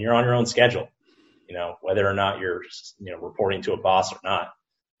hard when you're on your own schedule, whether or not you're, reporting to a boss or not,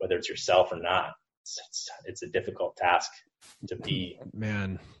 whether it's yourself or not. It's a difficult task to be,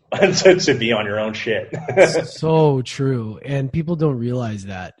 man, to be on your own shit. So true. And people don't realize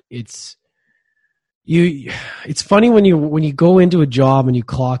that it's funny when you go into a job and you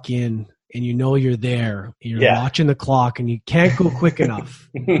clock in and you're there and you're watching the clock and you can't go quick enough.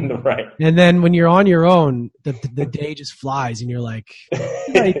 Right. And then when you're on your own, the day just flies and you're like,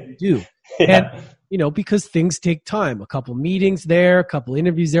 what did I even do? And, because things take time, a couple meetings there, a couple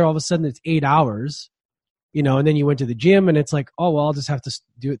interviews there, all of a sudden it's 8 hours you know, and then you went to the gym and it's like, oh, well, I'll just have to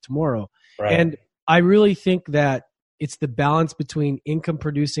do it tomorrow. Right. And I really think that it's the balance between income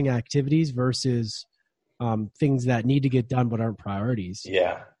producing activities versus things that need to get done but aren't priorities.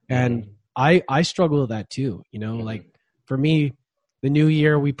 Yeah. And I struggle with that too. You know, like for me, the new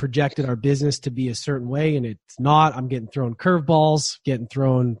year, we projected our business to be a certain way and it's not. I'm getting thrown curveballs, getting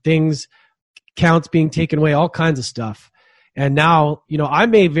thrown things, counts being taken away, all kinds of stuff. And now, you know, I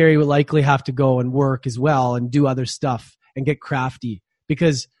may very likely have to go and work as well and do other stuff and get crafty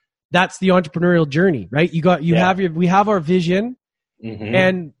because that's the entrepreneurial journey, right? We have our vision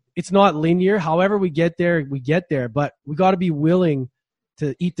and it's not linear. However we get there, but we got to be willing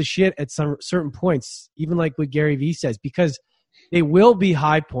to eat the shit at some certain points, even like what Gary Vee says, because they will be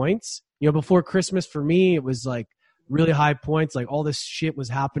high points. You know, before Christmas for me, it was like really high points, like all this shit was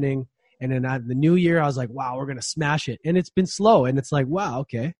happening. And then the new year, I was like, wow, we're going to smash it. And it's been slow. And it's like, wow,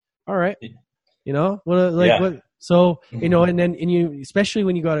 okay. All right. You know, so, you know, and you, especially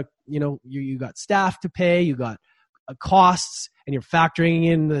when you got you got staff to pay, you got costs and you're factoring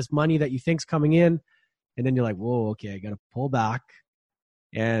in this money that you think's coming in. And then you're like, whoa, okay, I got to pull back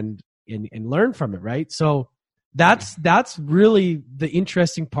and learn from it. Right. So that's really the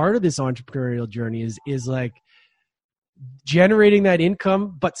interesting part of this entrepreneurial journey is like, generating that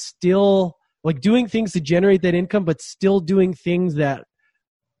income, but still like doing things to generate that income, but still doing things that,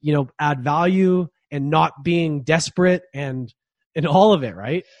 you know, add value and not being desperate and all of it.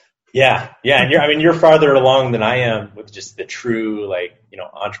 Right. Yeah. Yeah. And you're farther along than I am with just the true, like, you know,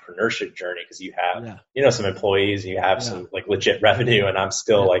 entrepreneurship journey. Cause you have, you know, some employees, you have some like legit revenue and I'm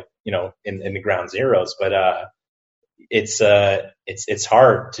still like, you know, in the ground zeros, but, it's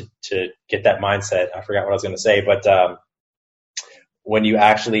hard to get that mindset. I forgot what I was going to say, but, when you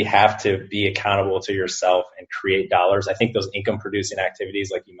actually have to be accountable to yourself and create dollars, I think those income producing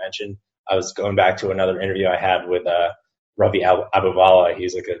activities, like you mentioned, I was going back to another interview I had with Ravi Abuvala.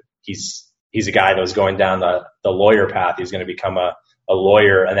 He's a guy that was going down the lawyer path. He's going to become a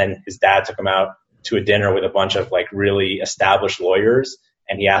lawyer. And then his dad took him out to a dinner with a bunch of like really established lawyers.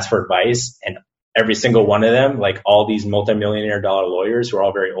 And he asked for advice. And every single one of them, like all these multimillionaire dollar lawyers who are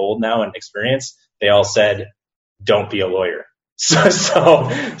all very old now and experienced, they all said, don't be a lawyer. So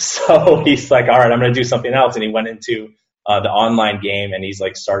he's like, all right, I'm going to do something else. And he went into the online game and he's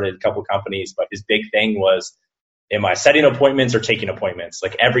like started a couple companies. But his big thing was, am I setting appointments or taking appointments?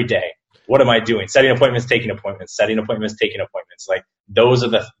 Like every day, what am I doing? Setting appointments, taking appointments, setting appointments, taking appointments. Like those are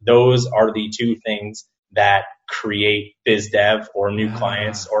the two things that create biz dev or new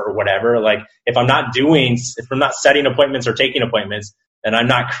clients or whatever. Like if I'm not setting appointments or taking appointments, then I'm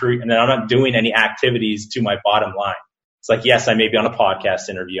not doing any activities to my bottom line. It's like, yes, I may be on a podcast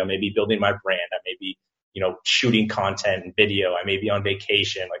interview. I may be building my brand. I may be, you know, shooting content and video. I may be on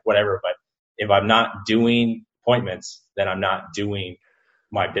vacation, like whatever. But if I'm not doing appointments, then I'm not doing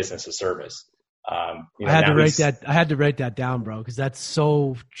my business a service. I had to write that down, bro, because that's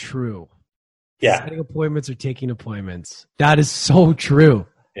so true. Yeah. Setting appointments or taking appointments. That is so true.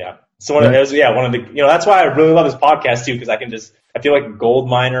 Yeah. So one of the, you know, that's why I really love this podcast too, because I feel like a gold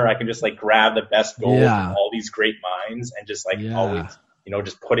miner. I can just like grab the best gold from all these great mines and just like always, you know,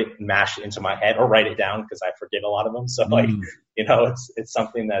 just put it, mash it into my head or write it down because I forget a lot of them. So like, you know, it's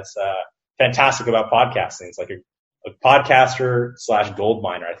something that's fantastic about podcasting. It's like a podcaster / gold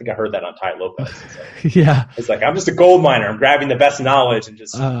miner. I think I heard that on Tai Lopez. It's like, I'm just a gold miner. I'm grabbing the best knowledge and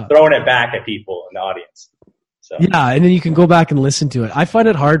just throwing it back at people in the audience. So. Yeah, and then you can go back and listen to it. I find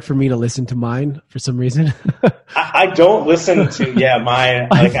it hard for me to listen to mine for some reason. I don't listen to mine.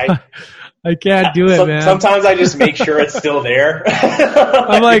 Like I can't do it, man. Sometimes I just make sure it's still there.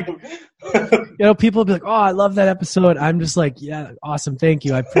 I'm like, you know, people will be like, "Oh, I love that episode." I'm just like, "Yeah, awesome, thank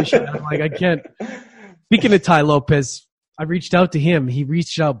you, I appreciate it." I'm like, I can't. Speaking of Tai Lopez, I reached out to him. He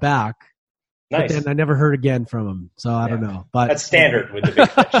reached out back. Nice. But then I never heard again from him, so I don't know. But that's standard with the big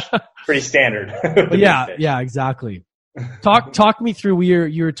fish. Pretty standard. Yeah, exactly. Talk me through.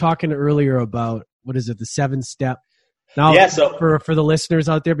 You were talking earlier about what is it, the 7-step? Now, so for the listeners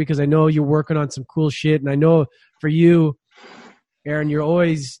out there, because I know you're working on some cool shit, and I know for you, Aaron, you're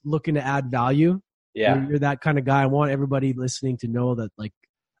always looking to add value. Yeah, you're that kind of guy. I want everybody listening to know that, like,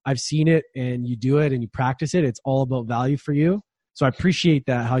 I've seen it, and you do it, and you practice it. It's all about value for you. So I appreciate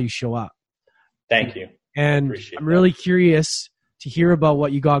that, how you show up. Thank you. And I'm really curious to hear about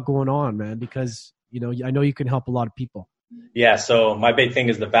what you got going on, man, because, you know, I know you can help a lot of people. Yeah. So my big thing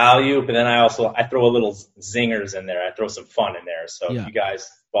is the value, but then I throw a little zingers in there. I throw some fun in there. So if you guys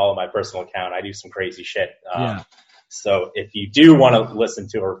follow my personal account, I do some crazy shit. So if you do want to listen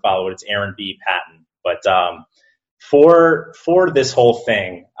to or follow it, it's Aaron B. Patton. But for this whole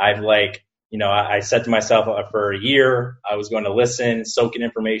thing, I've like I said to myself for a year, I was going to listen, soak in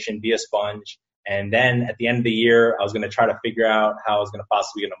information, be a sponge. And then at the end of the year, I was going to try to figure out how I was going to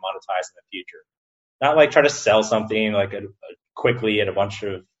possibly going to monetize in the future. Not like try to sell something like quickly at a bunch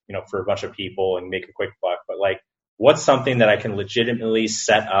of, for a bunch of people and make a quick buck, but like what's something that I can legitimately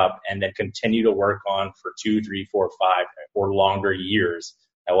set up and then continue to work on for 2, 3, 4, 5 or longer years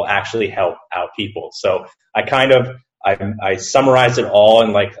that will actually help out people. So I summarized it all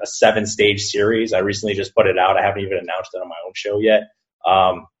in like a 7-stage series. I recently just put it out. I haven't even announced it on my own show yet.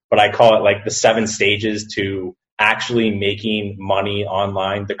 But I call it like the 7 stages to actually making money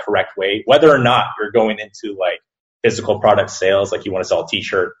online the correct way, whether or not you're going into like physical product sales, like you want to sell a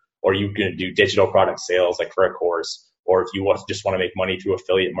t-shirt, or you're going to do digital product sales, like for a course, or if you just want to make money through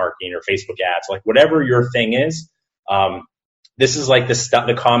affiliate marketing or Facebook ads, like whatever your thing is. This is like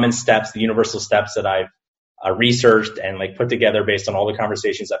the common steps, the universal steps that I've researched and like put together based on all the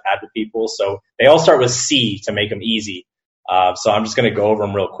conversations I've had with people. So they all start with C to make them easy. So I'm just going to go over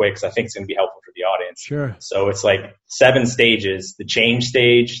them real quick because I think it's going to be helpful for the audience. Sure. So it's like 7 stages: the change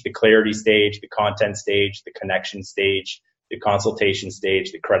stage, the clarity stage, the content stage, the connection stage, the consultation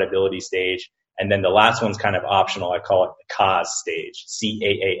stage, the credibility stage. And then the last one's kind of optional. I call it the CAAS stage,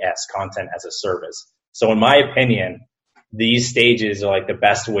 CAAS, content as a service. So in my opinion, these stages are like the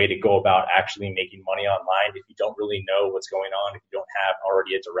best way to go about actually making money online if you don't really know what's going on, if you don't have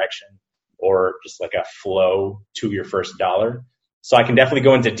already a direction or just like a flow to your first dollar. So I can definitely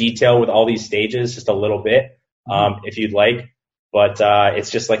go into detail with all these stages just a little bit if you'd like. But it's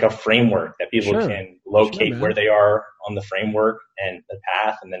just like a framework that people can locate where they are on the framework and the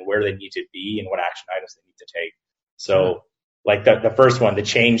path, and then where they need to be and what action items they need to take. So like the first one, the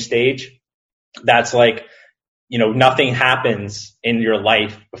change stage, that's like, nothing happens in your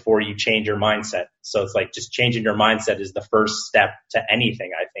life before you change your mindset. So it's like just changing your mindset is the first step to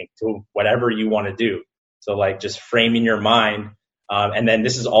anything, I think, to whatever you want to do. So like just framing your mind. And then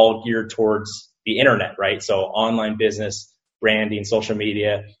this is all geared towards the internet, right? So online business, branding, social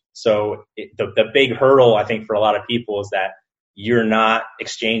media. So the big hurdle, I think, for a lot of people is that you're not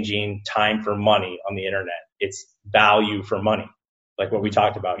exchanging time for money on the internet. It's value for money, like what we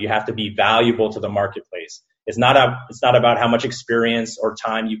talked about. You have to be valuable to the marketplace. It's not about how much experience or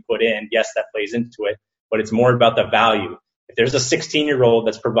time you put in. Yes, that plays into it, but it's more about the value. If there's a 16-year-old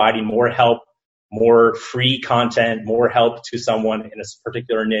that's providing more help, more free content, more help to someone in a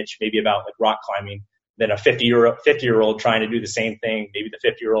particular niche, maybe about like rock climbing, than a 50-year-old trying to do the same thing. Maybe the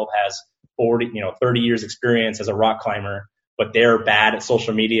 50-year-old has 30 years experience as a rock climber, but they're bad at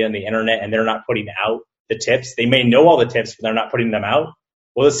social media and the internet, and they're not putting out the tips. They may know all the tips, but they're not putting them out.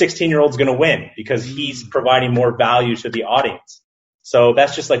 Well, the 16-year-old's going to win because he's providing more value to the audience. So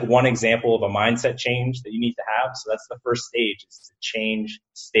that's just like one example of a mindset change that you need to have. So that's the first stage. It's the change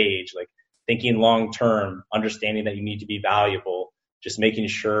stage, like thinking long term, understanding that you need to be valuable, just making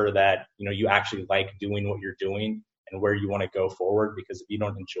sure that, you actually like doing what you're doing and where you want to go forward. Because if you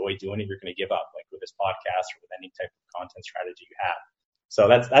don't enjoy doing it, you're going to give up, like with this podcast or with any type of content strategy you have. So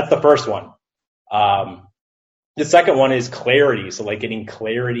that's the first one. The second one is clarity. So like getting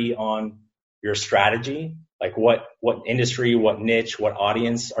clarity on your strategy, like what industry, what niche, what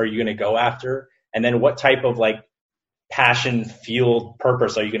audience are you going to go after? And then what type of like passion, fueled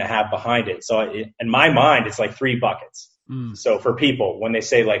purpose are you going to have behind it? So in my mind, it's like 3 buckets. So for people, when they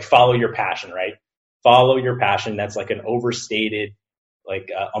say like, follow your passion, right? Follow your passion. That's like an overstated, like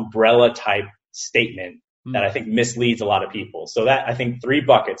umbrella type statement that I think misleads a lot of people. So that I think 3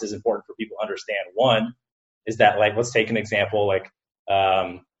 buckets is important for people to understand. One is that, like, let's take an example, like,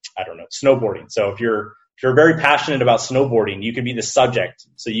 I don't know, snowboarding. So if you're very passionate about snowboarding, you can be the subject.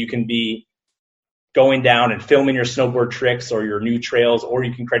 So you can be going down and filming your snowboard tricks or your new trails, or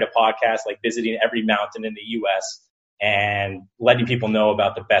you can create a podcast, like visiting every mountain in the US and letting people know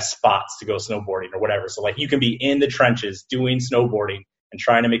about the best spots to go snowboarding or whatever. So like you can be in the trenches doing snowboarding and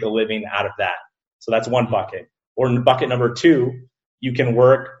trying to make a living out of that. So that's one bucket. Or in bucket number 2, you can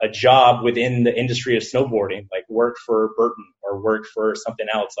work a job within the industry of snowboarding, like work for Burton or work for something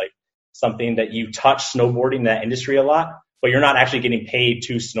else, like something that you touch snowboarding, that industry a lot, but you're not actually getting paid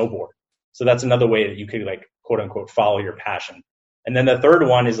to snowboard. So that's another way that you could, like, quote unquote, follow your passion. And then the third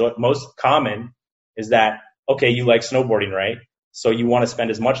one is what most common is that, okay, you like snowboarding, right? So you want to spend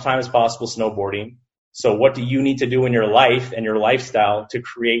as much time as possible snowboarding. So what do you need to do in your life and your lifestyle to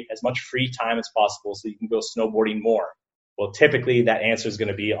create as much free time as possible so you can go snowboarding more? Well, typically that answer is going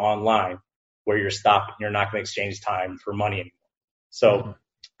to be online, where you're not going to exchange time for money anymore. So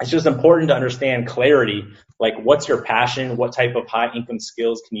it's just important to understand clarity, like what's your passion, what type of high income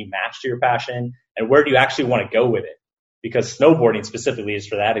skills can you match to your passion, and where do you actually want to go with it? because snowboarding specifically is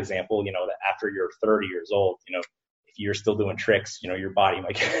for that example, that after you're 30 years old, if you're still doing tricks, your body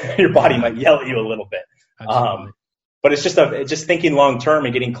might yell at you a little bit. But it's just thinking long term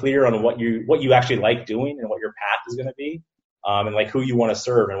and getting clear on what you actually like doing and what your path is going to be, and like who you want to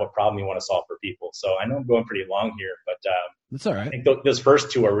serve and what problem you want to solve for people. So I know I'm going pretty long here, but that's all right. I think those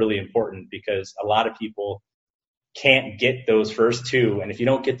first two are really important because a lot of people can't get those first two. And if you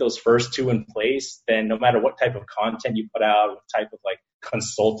don't get those first two in place, then no matter what type of content you put out, what type of like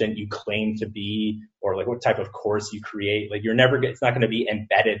consultant you claim to be, or like what type of course you create, like it's not going to be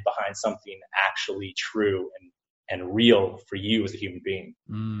embedded behind something actually true and real for you as a human being.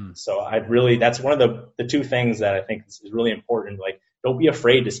 So that's one of the two things that I think is really important. Like, don't be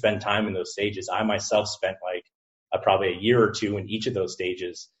afraid to spend time in those stages. I myself spent like probably a year or two in each of those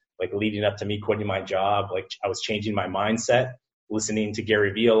stages, like leading up to me quitting my job. Like I was changing my mindset, listening to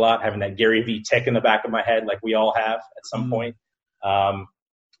Gary Vee a lot, having that Gary Vee tick in the back of my head, like we all have at some point.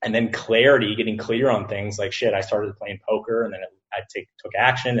 And then clarity, getting clear on things like shit. I started playing poker and then I took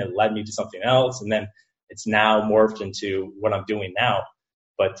action. It led me to something else. And then it's now morphed into what I'm doing now.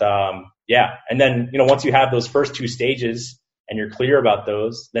 But and then, once you have those first two stages and you're clear about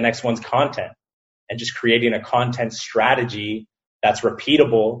those, the next one's content, and just creating a content strategy that's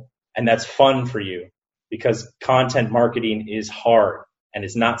repeatable and that's fun for you, because content marketing is hard and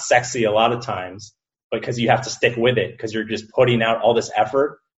it's not sexy a lot of times, because you have to stick with it because you're just putting out all this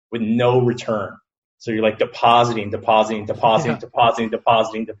effort with no return. So you're like depositing in a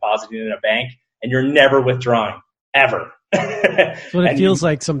bank, and you're never withdrawing ever. That's what it feels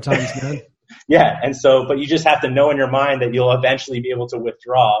like sometimes, man. Yeah. And so, but you just have to know in your mind that you'll eventually be able to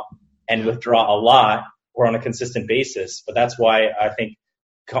withdraw a lot or on a consistent basis. But that's why I think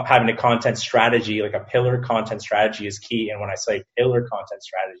having a content strategy, like a pillar content strategy, is key. And when I say pillar content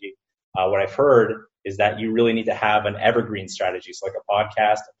strategy, what I've heard is that you really need to have an evergreen strategy. So like a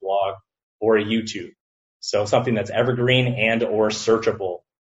podcast, a blog, or a YouTube. So something that's evergreen and or searchable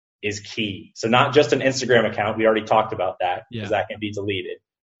is key. So not just an Instagram account. We already talked about that because that can be deleted.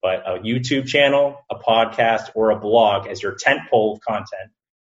 But a YouTube channel, a podcast, or a blog as your tentpole of content.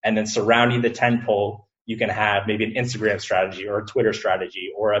 And then surrounding the tentpole, you can have maybe an Instagram strategy or a Twitter strategy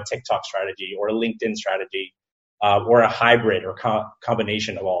or a TikTok strategy or a LinkedIn strategy, or a hybrid or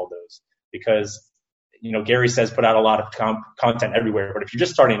combination of all of those. Because, Gary says put out a lot of content everywhere. But if you're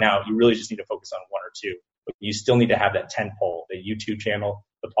just starting out, you really just need to focus on one or two. But you still need to have that tentpole, the YouTube channel,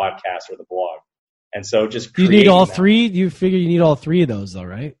 the podcast, or the blog. And so just do you need all three? Do you figure you need all three of those though,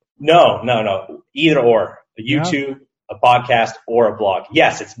 right? No. Either or. A YouTube, a podcast, or a blog.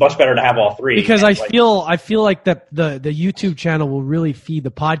 Yes, it's much better to have all three. Because I feel like that the YouTube channel will really feed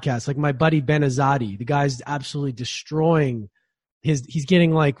the podcast. Like my buddy Ben Azadi, the guy's absolutely destroying he's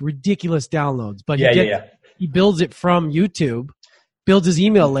getting like ridiculous downloads. But he builds it from YouTube, builds his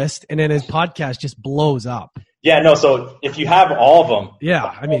email list, and then his podcast just blows up. Yeah, no, so if you have all of them,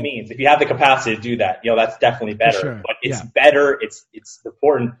 if you have the capacity to do that, that's definitely better. Sure. But it's better. It's the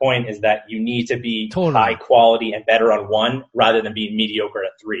important point is that you need to be high quality and better on one rather than being mediocre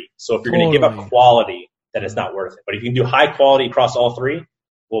at three. So if you're going to give up quality, then it's not worth it. But if you can do high quality across all three,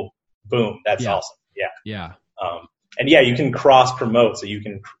 well, boom, that's awesome. Yeah. And you can cross promote. So you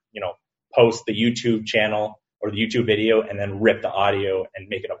can, post the YouTube channel or the YouTube video and then rip the audio and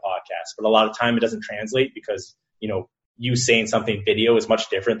make it a podcast. But a lot of time it doesn't translate because, you saying something video is much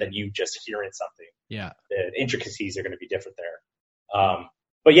different than you just hearing something. Yeah. The intricacies are going to be different there.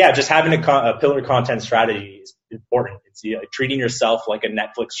 But just having a pillar content strategy is important. It's treating yourself like a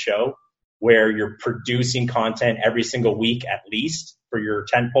Netflix show where you're producing content every single week at least for your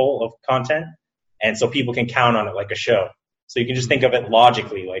tentpole of content. And so people can count on it like a show. So you can just think of it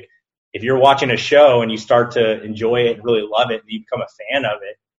logically. Like if you're watching a show and you start to enjoy it and really love it and you become a fan of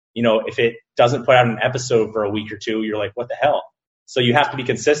it, if it doesn't put out an episode for a week or two, you're like, what the hell? So you have to be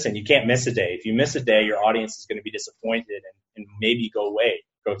consistent. You can't miss a day. If you miss a day, your audience is going to be disappointed and maybe go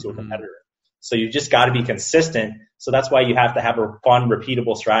to a competitor. So you just got to be consistent. So that's why you have to have a fun,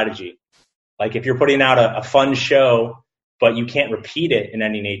 repeatable strategy. Like if you're putting out a fun show, but you can't repeat it in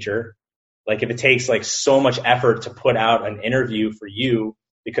any nature, like if it takes like so much effort to put out an interview for you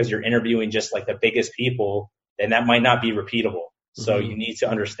because you're interviewing just like the biggest people, then that might not be repeatable. So you need to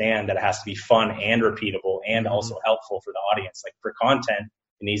understand that it has to be fun and repeatable and also helpful for the audience. Like for content,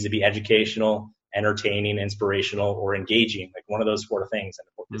 it needs to be educational, entertaining, inspirational, or engaging, like one of those four things. And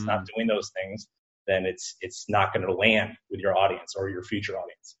if it's not doing those things, then it's not going to land with your audience or your future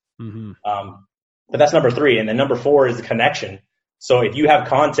audience. But that's number three. And then number four is the connection. So if you have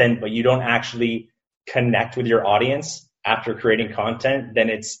content, but you don't actually connect with your audience after creating content, then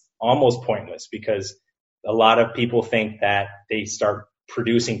it's almost pointless because a lot of people think that they start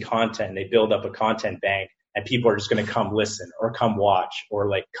producing content, they build up a content bank, and people are just going to come listen or come watch or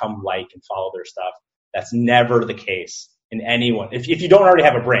like come like and follow their stuff. That's never the case in anyone. If you don't already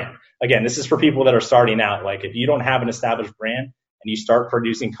have a brand, again, this is for people that are starting out. Like if you don't have an established brand and you start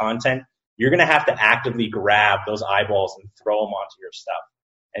producing content, you're going to have to actively grab those eyeballs and throw them onto your stuff.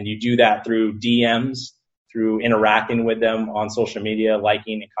 And you do that through DMs, through interacting with them on social media,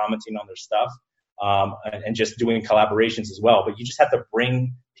 liking and commenting on their stuff, and just doing collaborations as well. But you just have to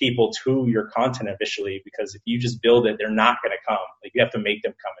bring people to your content initially, because if you just build it, they're not going to come. Like you have to make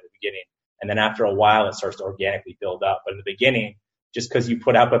them come at the beginning. And then after a while, it starts to organically build up. But in the beginning, just because you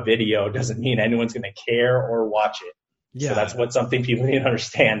put up a video doesn't mean anyone's going to care or watch it. Yeah. So that's something people need to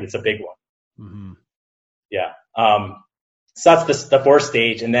understand. It's a big one. Mm-hmm. Yeah. So that's the fourth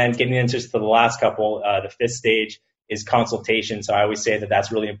stage. And then getting into the last couple, the fifth stage is consultation. So I always say that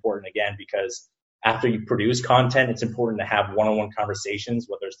that's really important again, because after you produce content, it's important to have one-on-one conversations,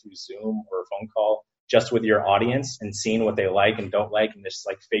 whether it's through Zoom or a phone call, just with your audience and seeing what they like and don't like, and just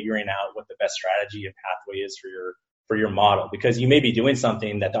like figuring out what the best strategy and pathway is for your model. Because you may be doing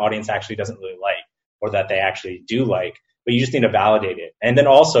something that the audience actually doesn't really like, or that they actually do like, but you just need to validate it. And then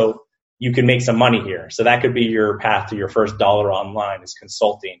also you can make some money here. So that could be your path to your first dollar online is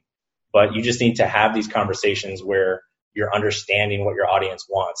consulting. But you just need to have these conversations where you're understanding what your audience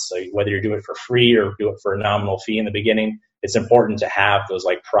wants. So whether you do it for free or do it for a nominal fee in the beginning, it's important to have those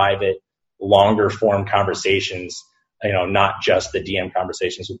like private, longer form conversations, not just the DM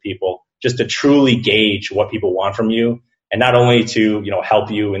conversations with people, just to truly gauge what people want from you. And not only to, help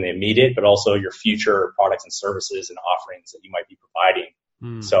you in the immediate, but also your future products and services and offerings that you might be providing.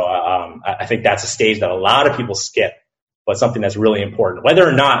 So I think that's a stage that a lot of people skip, but something that's really important. Whether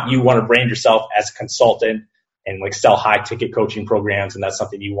or not you want to brand yourself as a consultant and like sell high ticket coaching programs, and that's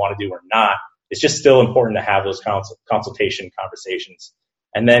something you want to do or not, it's just still important to have those consultation conversations.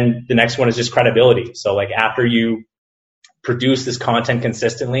 And then the next one is just credibility. So like after you produce this content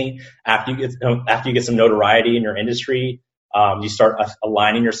consistently, after you get some notoriety in your industry, you start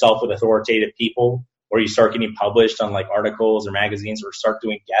aligning yourself with authoritative people, or you start getting published on like articles or magazines, or start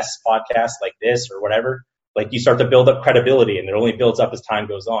doing guest podcasts like this or whatever. Like you start to build up credibility, and it only builds up as time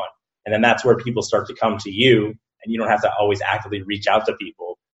goes on. And then that's where people start to come to you, and you don't have to always actively reach out to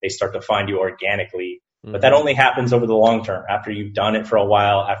people. They start to find you organically. Mm-hmm. But that only happens over the long term, after you've done it for a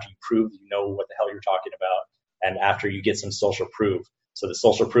while, after you prove you know what the hell you're talking about, and after you get some social proof. So the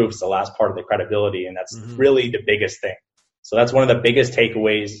social proof is the last part of the credibility, and that's really the biggest thing. So that's one of the biggest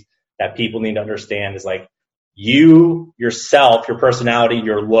takeaways that people need to understand is like you, yourself, your personality,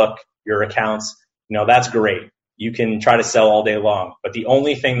 your look, your accounts, that's great. You can try to sell all day long, but the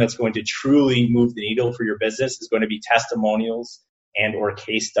only thing that's going to truly move the needle for your business is going to be testimonials and or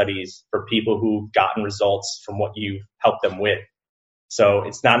case studies for people who've gotten results from what you've helped them with. So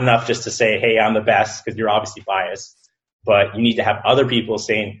it's not enough just to say, hey, I'm the best, because you're obviously biased, but you need to have other people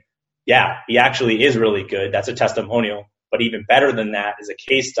saying, yeah, he actually is really good. That's a testimonial. But even better than that is a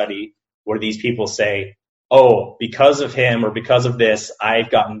case study where these people say, oh, because of him or because of this, I've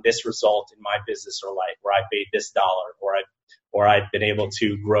gotten this result in my business or life, or I've made this dollar, or I've been able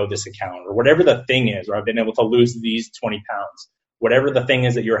to grow this account, or whatever the thing is, or I've been able to lose these 20 pounds. Whatever the thing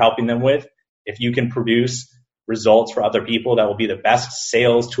is that you're helping them with, if you can produce results for other people, that will be the best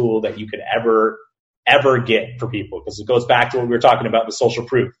sales tool that you could ever get for people. Because it goes back to what we were talking about, the social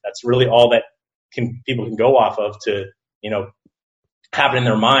proof. That's really all that people can go off of to, have it in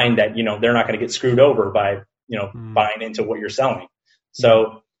their mind that, they're not going to get screwed over by, buying into what you're selling.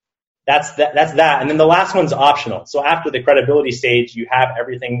 So that's that. And then the last one's optional. So after the credibility stage, you have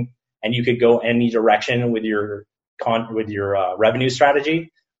everything, and you could go any direction with your revenue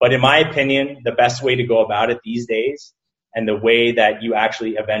strategy. But in my opinion, the best way to go about it these days, and the way that you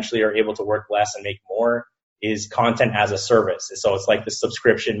actually eventually are able to work less and make more, is content as a service. So it's like the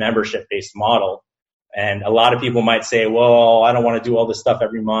subscription membership based model. And a lot of people might say, well, I don't want to do all this stuff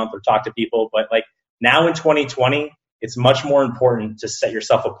every month or talk to people. But like now in 2020, it's much more important to set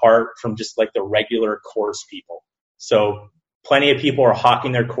yourself apart from just like the regular course people. So plenty of people are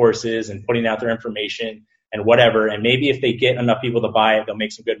hawking their courses and putting out their information and whatever. And maybe if they get enough people to buy it, they'll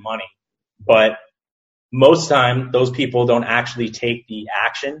make some good money. But most time, those people don't actually take the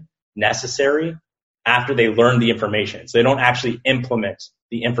action necessary after they learn the information. So they don't actually implement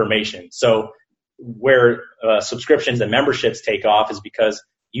the information. So where subscriptions and memberships take off is because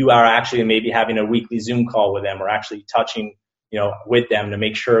you are actually maybe having a weekly Zoom call with them, or actually touching, with them to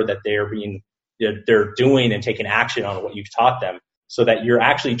make sure that they're doing and taking action on what you've taught them, so that you're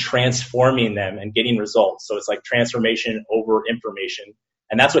actually transforming them and getting results. So it's like transformation over information.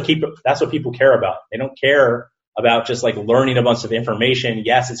 And that's what people care about. They don't care about just like learning a bunch of information.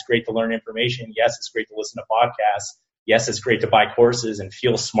 Yes, it's great to learn information. Yes, it's great to listen to podcasts. Yes, it's great to buy courses and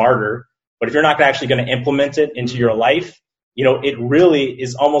feel smarter. But if you're not actually going to implement it into your life, it really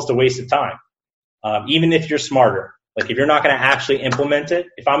is almost a waste of time. Even if you're smarter, like if you're not going to actually implement it,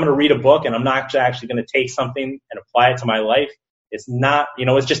 if I'm going to read a book and I'm not actually going to take something and apply it to my life, it's not,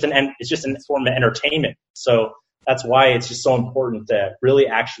 it's just a form of entertainment. So that's why it's just so important to really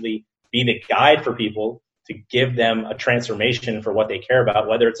actually be the guide for people, to give them a transformation for what they care about,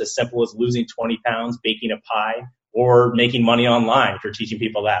 whether it's as simple as losing 20 pounds, baking a pie, or making money online if you're teaching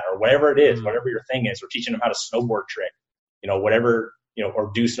people that, or whatever it is, whatever your thing is, or teaching them how to snowboard trick, whatever,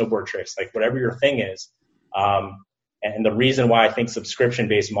 or do snowboard tricks, like whatever your thing is. And the reason why I think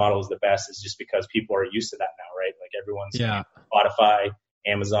subscription-based model is the best is just because people are used to that now, right? Like everyone's Spotify,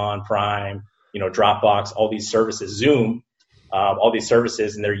 Amazon Prime, Dropbox, all these services, Zoom, all these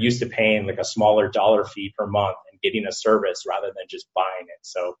services, and they're used to paying like a smaller dollar fee per month and getting a service rather than just buying it.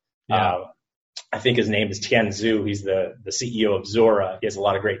 So I think his name is Tien Zhu. He's the CEO of Zuora. He has a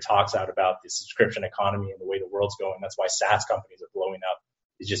lot of great talks out about the subscription economy and the way the world's going. That's why SaaS companies are blowing up.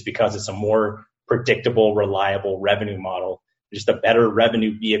 It's just because it's a more predictable, reliable revenue model, just a better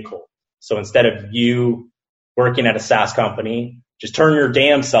revenue vehicle. So instead of you working at a SaaS company, just turn your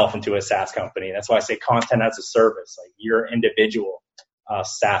damn self into a SaaS company. That's why I say content as a service. Like you're an individual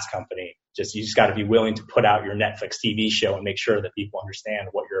SaaS company. You just got to be willing to put out your Netflix TV show and make sure that people understand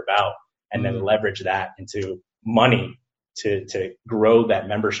what you're about, and then leverage that into money to grow that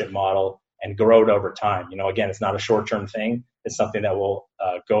membership model and grow it over time. Again, it's not a short-term thing. It's something that will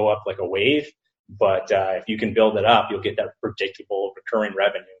go up like a wave. But if you can build it up, you'll get that predictable recurring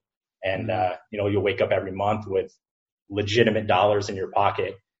revenue. And, you'll wake up every month with legitimate dollars in your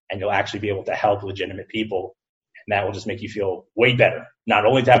pocket, and you'll actually be able to help legitimate people. And that will just make you feel way better, not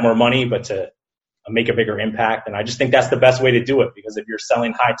only to have more money, but to make a bigger impact. And I just think that's the best way to do it, because if you're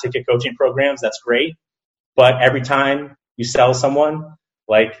selling high ticket coaching programs, that's great. But every time you sell someone,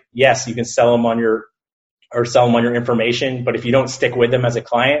 like, yes, you can sell them on your information, but if you don't stick with them as a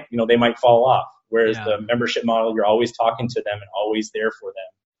client, they might fall off. Whereas the membership model, you're always talking to them and always there for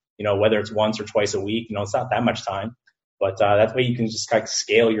them, whether it's once or twice a week, it's not that much time, but that way you can just like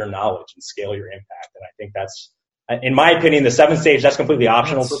scale your knowledge and scale your impact. And I think that's, in my opinion, the 7-stage, that's completely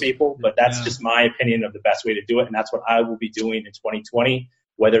optional for people, but that's just my opinion of the best way to do it. And that's what I will be doing in 2020,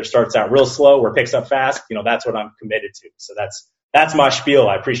 whether it starts out real slow or picks up fast, that's what I'm committed to. So that's my spiel.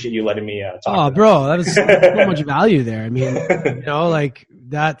 I appreciate you letting me talk. Oh, bro, that is so much value there. I mean, like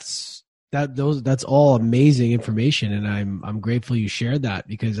that's all amazing information, and I'm grateful you shared that,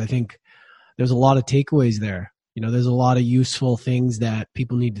 because I think there's a lot of takeaways there. There's a lot of useful things that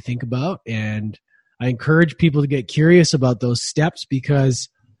people need to think about, and I encourage people to get curious about those steps, because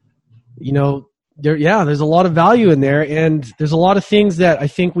there's a lot of value in there, and there's a lot of things that I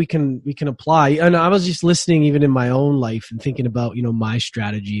think we can apply. And I was just listening even in my own life and thinking about, my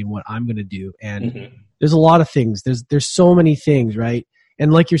strategy and what I'm going to do. And there's a lot of things. There's so many things, right?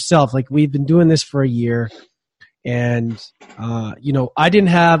 And like yourself, like we've been doing this for a year, and I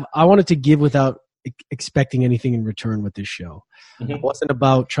wanted to give without expecting anything in return with this show. It wasn't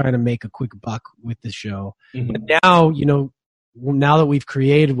about trying to make a quick buck with the show. But now, now that we've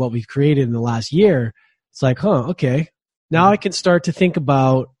created what we've created in the last year, it's like, okay, now I can start to think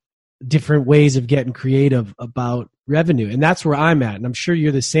about different ways of getting creative about revenue. And that's where I'm at. And I'm sure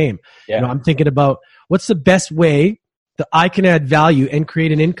you're the same. Yeah. I'm thinking about what's the best way that I can add value and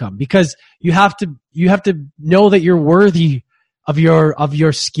create an income, because you have to know that you're worthy of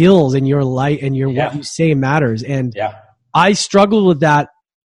your skills and your light and what you say matters. And I struggled with that,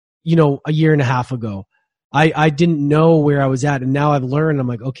 a year and a half ago. I didn't know where I was at, and now I've learned. I'm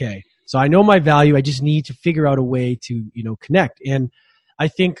like, okay, so I know my value. I just need to figure out a way to, connect. And I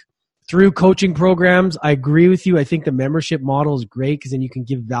think through coaching programs, I agree with you. I think the membership model is great, because then you can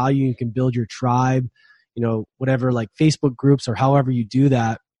give value. You can build your tribe, whatever, like Facebook groups or however you do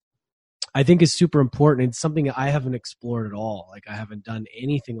that. I think is super important. It's something that I haven't explored at all. Like I haven't done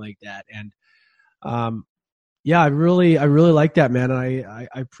anything like that. And I really like that, man. And I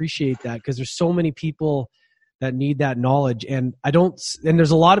appreciate that, because there's so many people that need that knowledge. And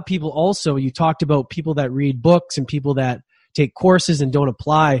there's a lot of people also, you talked about people that read books and people that take courses and don't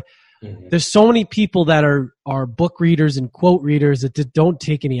apply. There's so many people that are book readers and quote readers that don't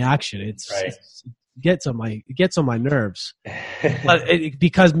take any action. It gets on my nerves. But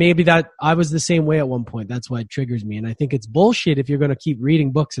because maybe that I was the same way at one point. That's why it triggers me. And I think it's bullshit if you're going to keep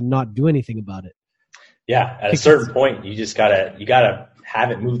reading books and not do anything about it. Yeah. At a certain point, you gotta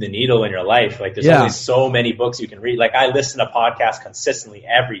haven't moved the needle in your life. Like there's only so many books you can read. Like I listen to podcasts consistently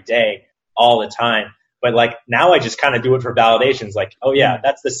every day, all the time. But like now I just kind of do it for validations. Like, oh yeah,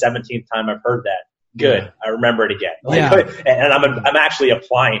 that's the 17th time I've heard that. Good. I remember it again. Like, and I'm actually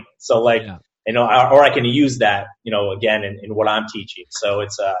applying it. So like, you know, or I can use that, you know, again in what I'm teaching. So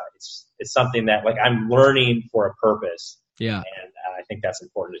it's something that like I'm learning for a purpose. Yeah. And I think that's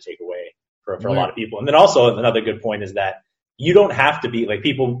important to take away for a lot of people. And then also another good point is that you don't have to be like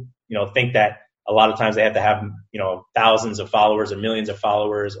people, you know, think that a lot of times they have to have, you know, thousands of followers or millions of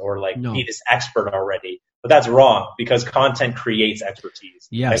followers or like be this expert already. But that's wrong because content creates expertise.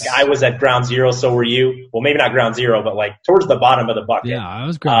 Yes. Like I was at ground zero, so were you. Well, maybe not ground zero, but like towards the bottom of the bucket. Yeah, I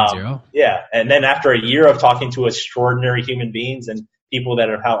was ground zero. Yeah. And then after a year of talking to extraordinary human beings and people that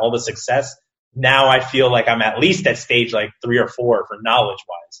have had all the success, now I feel like I'm at least at stage like 3 or 4 for knowledge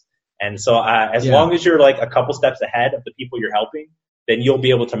wise. And so as long as you're like a couple steps ahead of the people you're helping, then you'll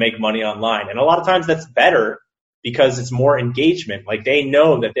be able to make money online. And a lot of times that's better because it's more engagement. Like they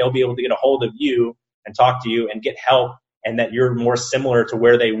know that they'll be able to get a hold of you and talk to you and get help and that you're more similar to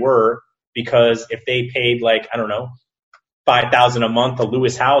where they were because if they paid like, I don't know, $5,000 a month to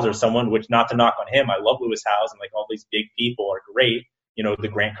Lewis Howes or someone, which not to knock on him, I love Lewis Howes and like all these big people are great. You know, the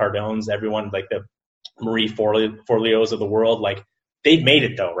Grant Cardones, everyone like the Marie Forleos of the world, like they've made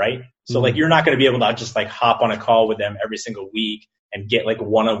it though, right? So like you're not going to be able to just like hop on a call with them every single week and get like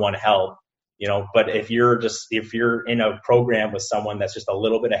one-on-one help, you know, but if you're in a program with someone that's just a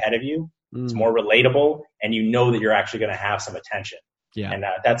little bit ahead of you, it's more relatable and you know that you're actually going to have some attention. Yeah. And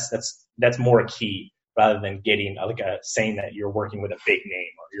that's more key rather than getting saying that you're working with a big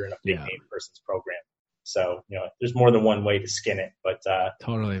name or you're in a big name person's program. So, you know, there's more than one way to skin it, but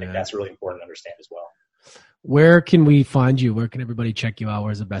totally, I think that's really important to understand as well. Where can we find you? Where can everybody check you out?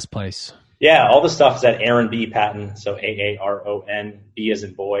 Where's the best place? Yeah, all the stuff is at Aaron B. Patton. So AARON, B as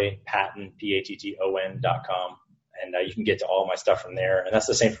in boy, Patton, PATTON.com. And you can get to all my stuff from there. And that's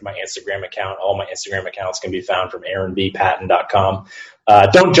the same for my Instagram account. All my Instagram accounts can be found from AaronBPatton.com.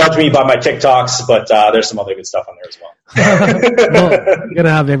 Don't judge me by my TikToks, but there's some other good stuff on there as well. Well, I'm going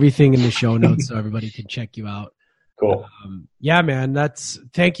to have everything in the show notes so everybody can check you out. Cool. Yeah, man,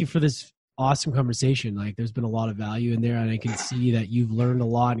 thank you for this awesome conversation. Like there's been a lot of value in there and I can see that you've learned a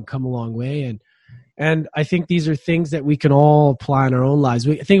lot and come a long way. And I think these are things that we can all apply in our own lives.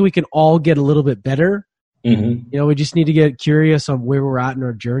 I think we can all get a little bit better. Mm-hmm. You know, we just need to get curious on where we're at in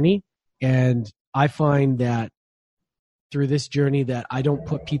our journey. And I find that through this journey that I don't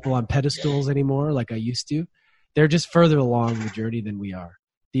put people on pedestals anymore like I used to. They're just further along the journey than we are.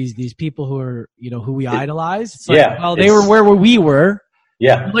 These people who are, you know, who we idolize. It's like, well, they were where we were.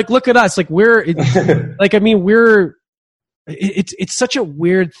 Yeah. Like, look at us. Like it's such a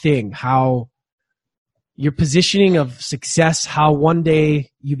weird thing how your positioning of success, how one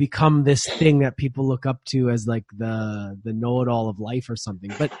day you become this thing that people look up to as like the know-it-all of life or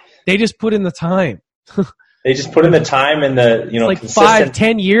something, but they just put in the time. They just put in the time and the, you know, like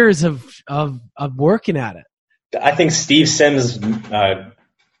 5-10 years of working at it. I think Steve Sims,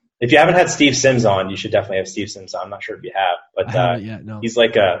 if you haven't had Steve Sims on, you should definitely have Steve Sims on. I'm not sure if you have, but no. He's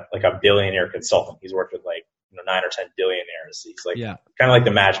like a billionaire consultant. He's worked with like 9 or 10 billionaires. He's like kind of like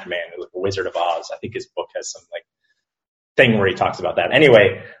the Magic Man, like the Wizard of Oz. I think his book has some like thing where he talks about that.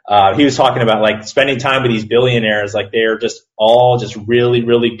 Anyway, he was talking about like spending time with these billionaires. Like they're just all just really,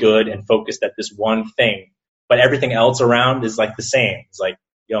 really good and focused at this one thing, but everything else around is like the same. It's like,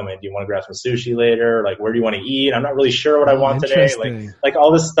 yo, man, do you want to grab some sushi later? Like, where do you want to eat? I'm not really sure what I want today. Like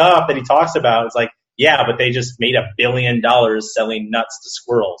all this stuff that he talks about. It's like, yeah, but they just made $1 billion selling nuts to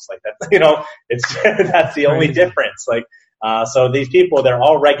squirrels. Like that, you know, that's the only difference. Like, so these people, they're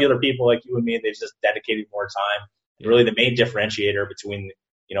all regular people like you and me. They've just dedicated more time. Yeah. Really, the main differentiator between,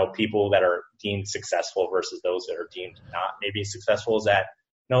 you know, people that are deemed successful versus those that are deemed not maybe successful is that,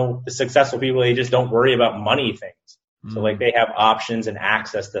 you know, the successful people, they just don't worry about money things. So like they have options and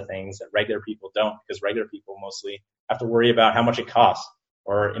access to things that regular people don't, because regular people mostly have to worry about how much it costs.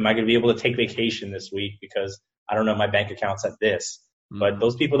 Or am I going to be able to take vacation this week because I don't know, my bank account's at this. But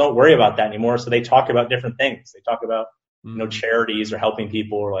those people don't worry about that anymore. So they talk about different things. They talk about, you know, charities or helping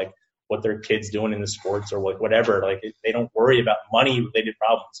people or like what their kids doing in the sports or whatever. Like they don't worry about money related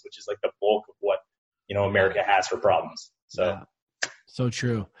problems, which is like the bulk of what, you know, America has for problems. So, so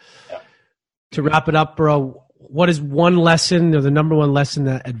true. Yeah. To wrap it up, bro, what is one lesson or the number one lesson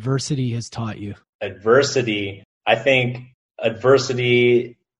that adversity has taught you? Adversity. I think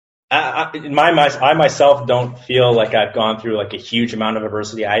adversity, I myself don't feel like I've gone through like a huge amount of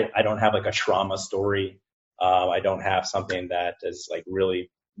adversity. I don't have like a trauma story. I don't have something that has like really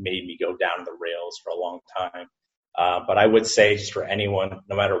made me go down the rails for a long time. But I would say just for anyone,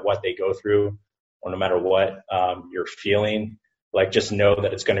 no matter what they go through or no matter what you're feeling, like just know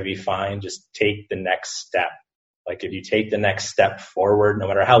that it's going to be fine. Just take the next step. Like if you take the next step forward, no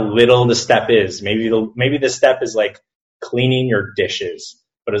matter how little the step is, maybe the step is like cleaning your dishes.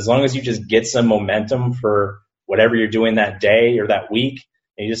 But as long as you just get some momentum for whatever you're doing that day or that week,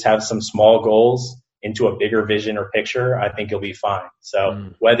 and you just have some small goals into a bigger vision or picture, I think you'll be fine.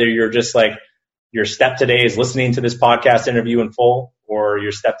 So whether you're just like, your step today is listening to this podcast interview in full, or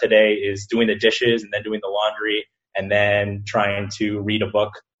your step today is doing the dishes and then doing the laundry and then trying to read a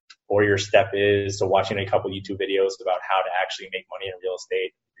book, or your step is watching a couple YouTube videos about how to actually make money in real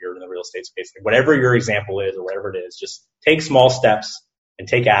estate, if you're in the real estate space, whatever your example is or whatever it is, just take small steps and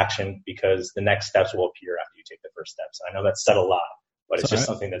take action, because the next steps will appear after you take the first steps. And I know that's said a lot, but it's just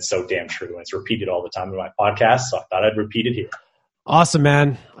something that's so damn true, and it's repeated all the time in my podcast, so I thought I'd repeat it here. Awesome,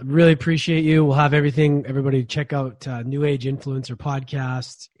 man. I really appreciate you. We'll have everybody check out New Age Influencer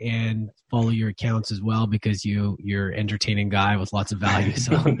Podcast and follow your accounts as well, because you're an entertaining guy with lots of value.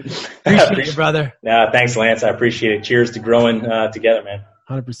 So appreciate you, brother. Yeah, thanks, Lance. I appreciate it. Cheers to growing together, man.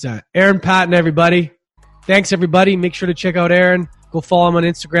 100%. Aaron Patton, everybody. Thanks, everybody. Make sure to check out Aaron. Go follow him on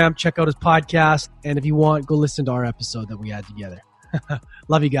Instagram. Check out his podcast. And if you want, go listen to our episode that we had together.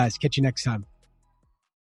 Love you guys. Catch you next time.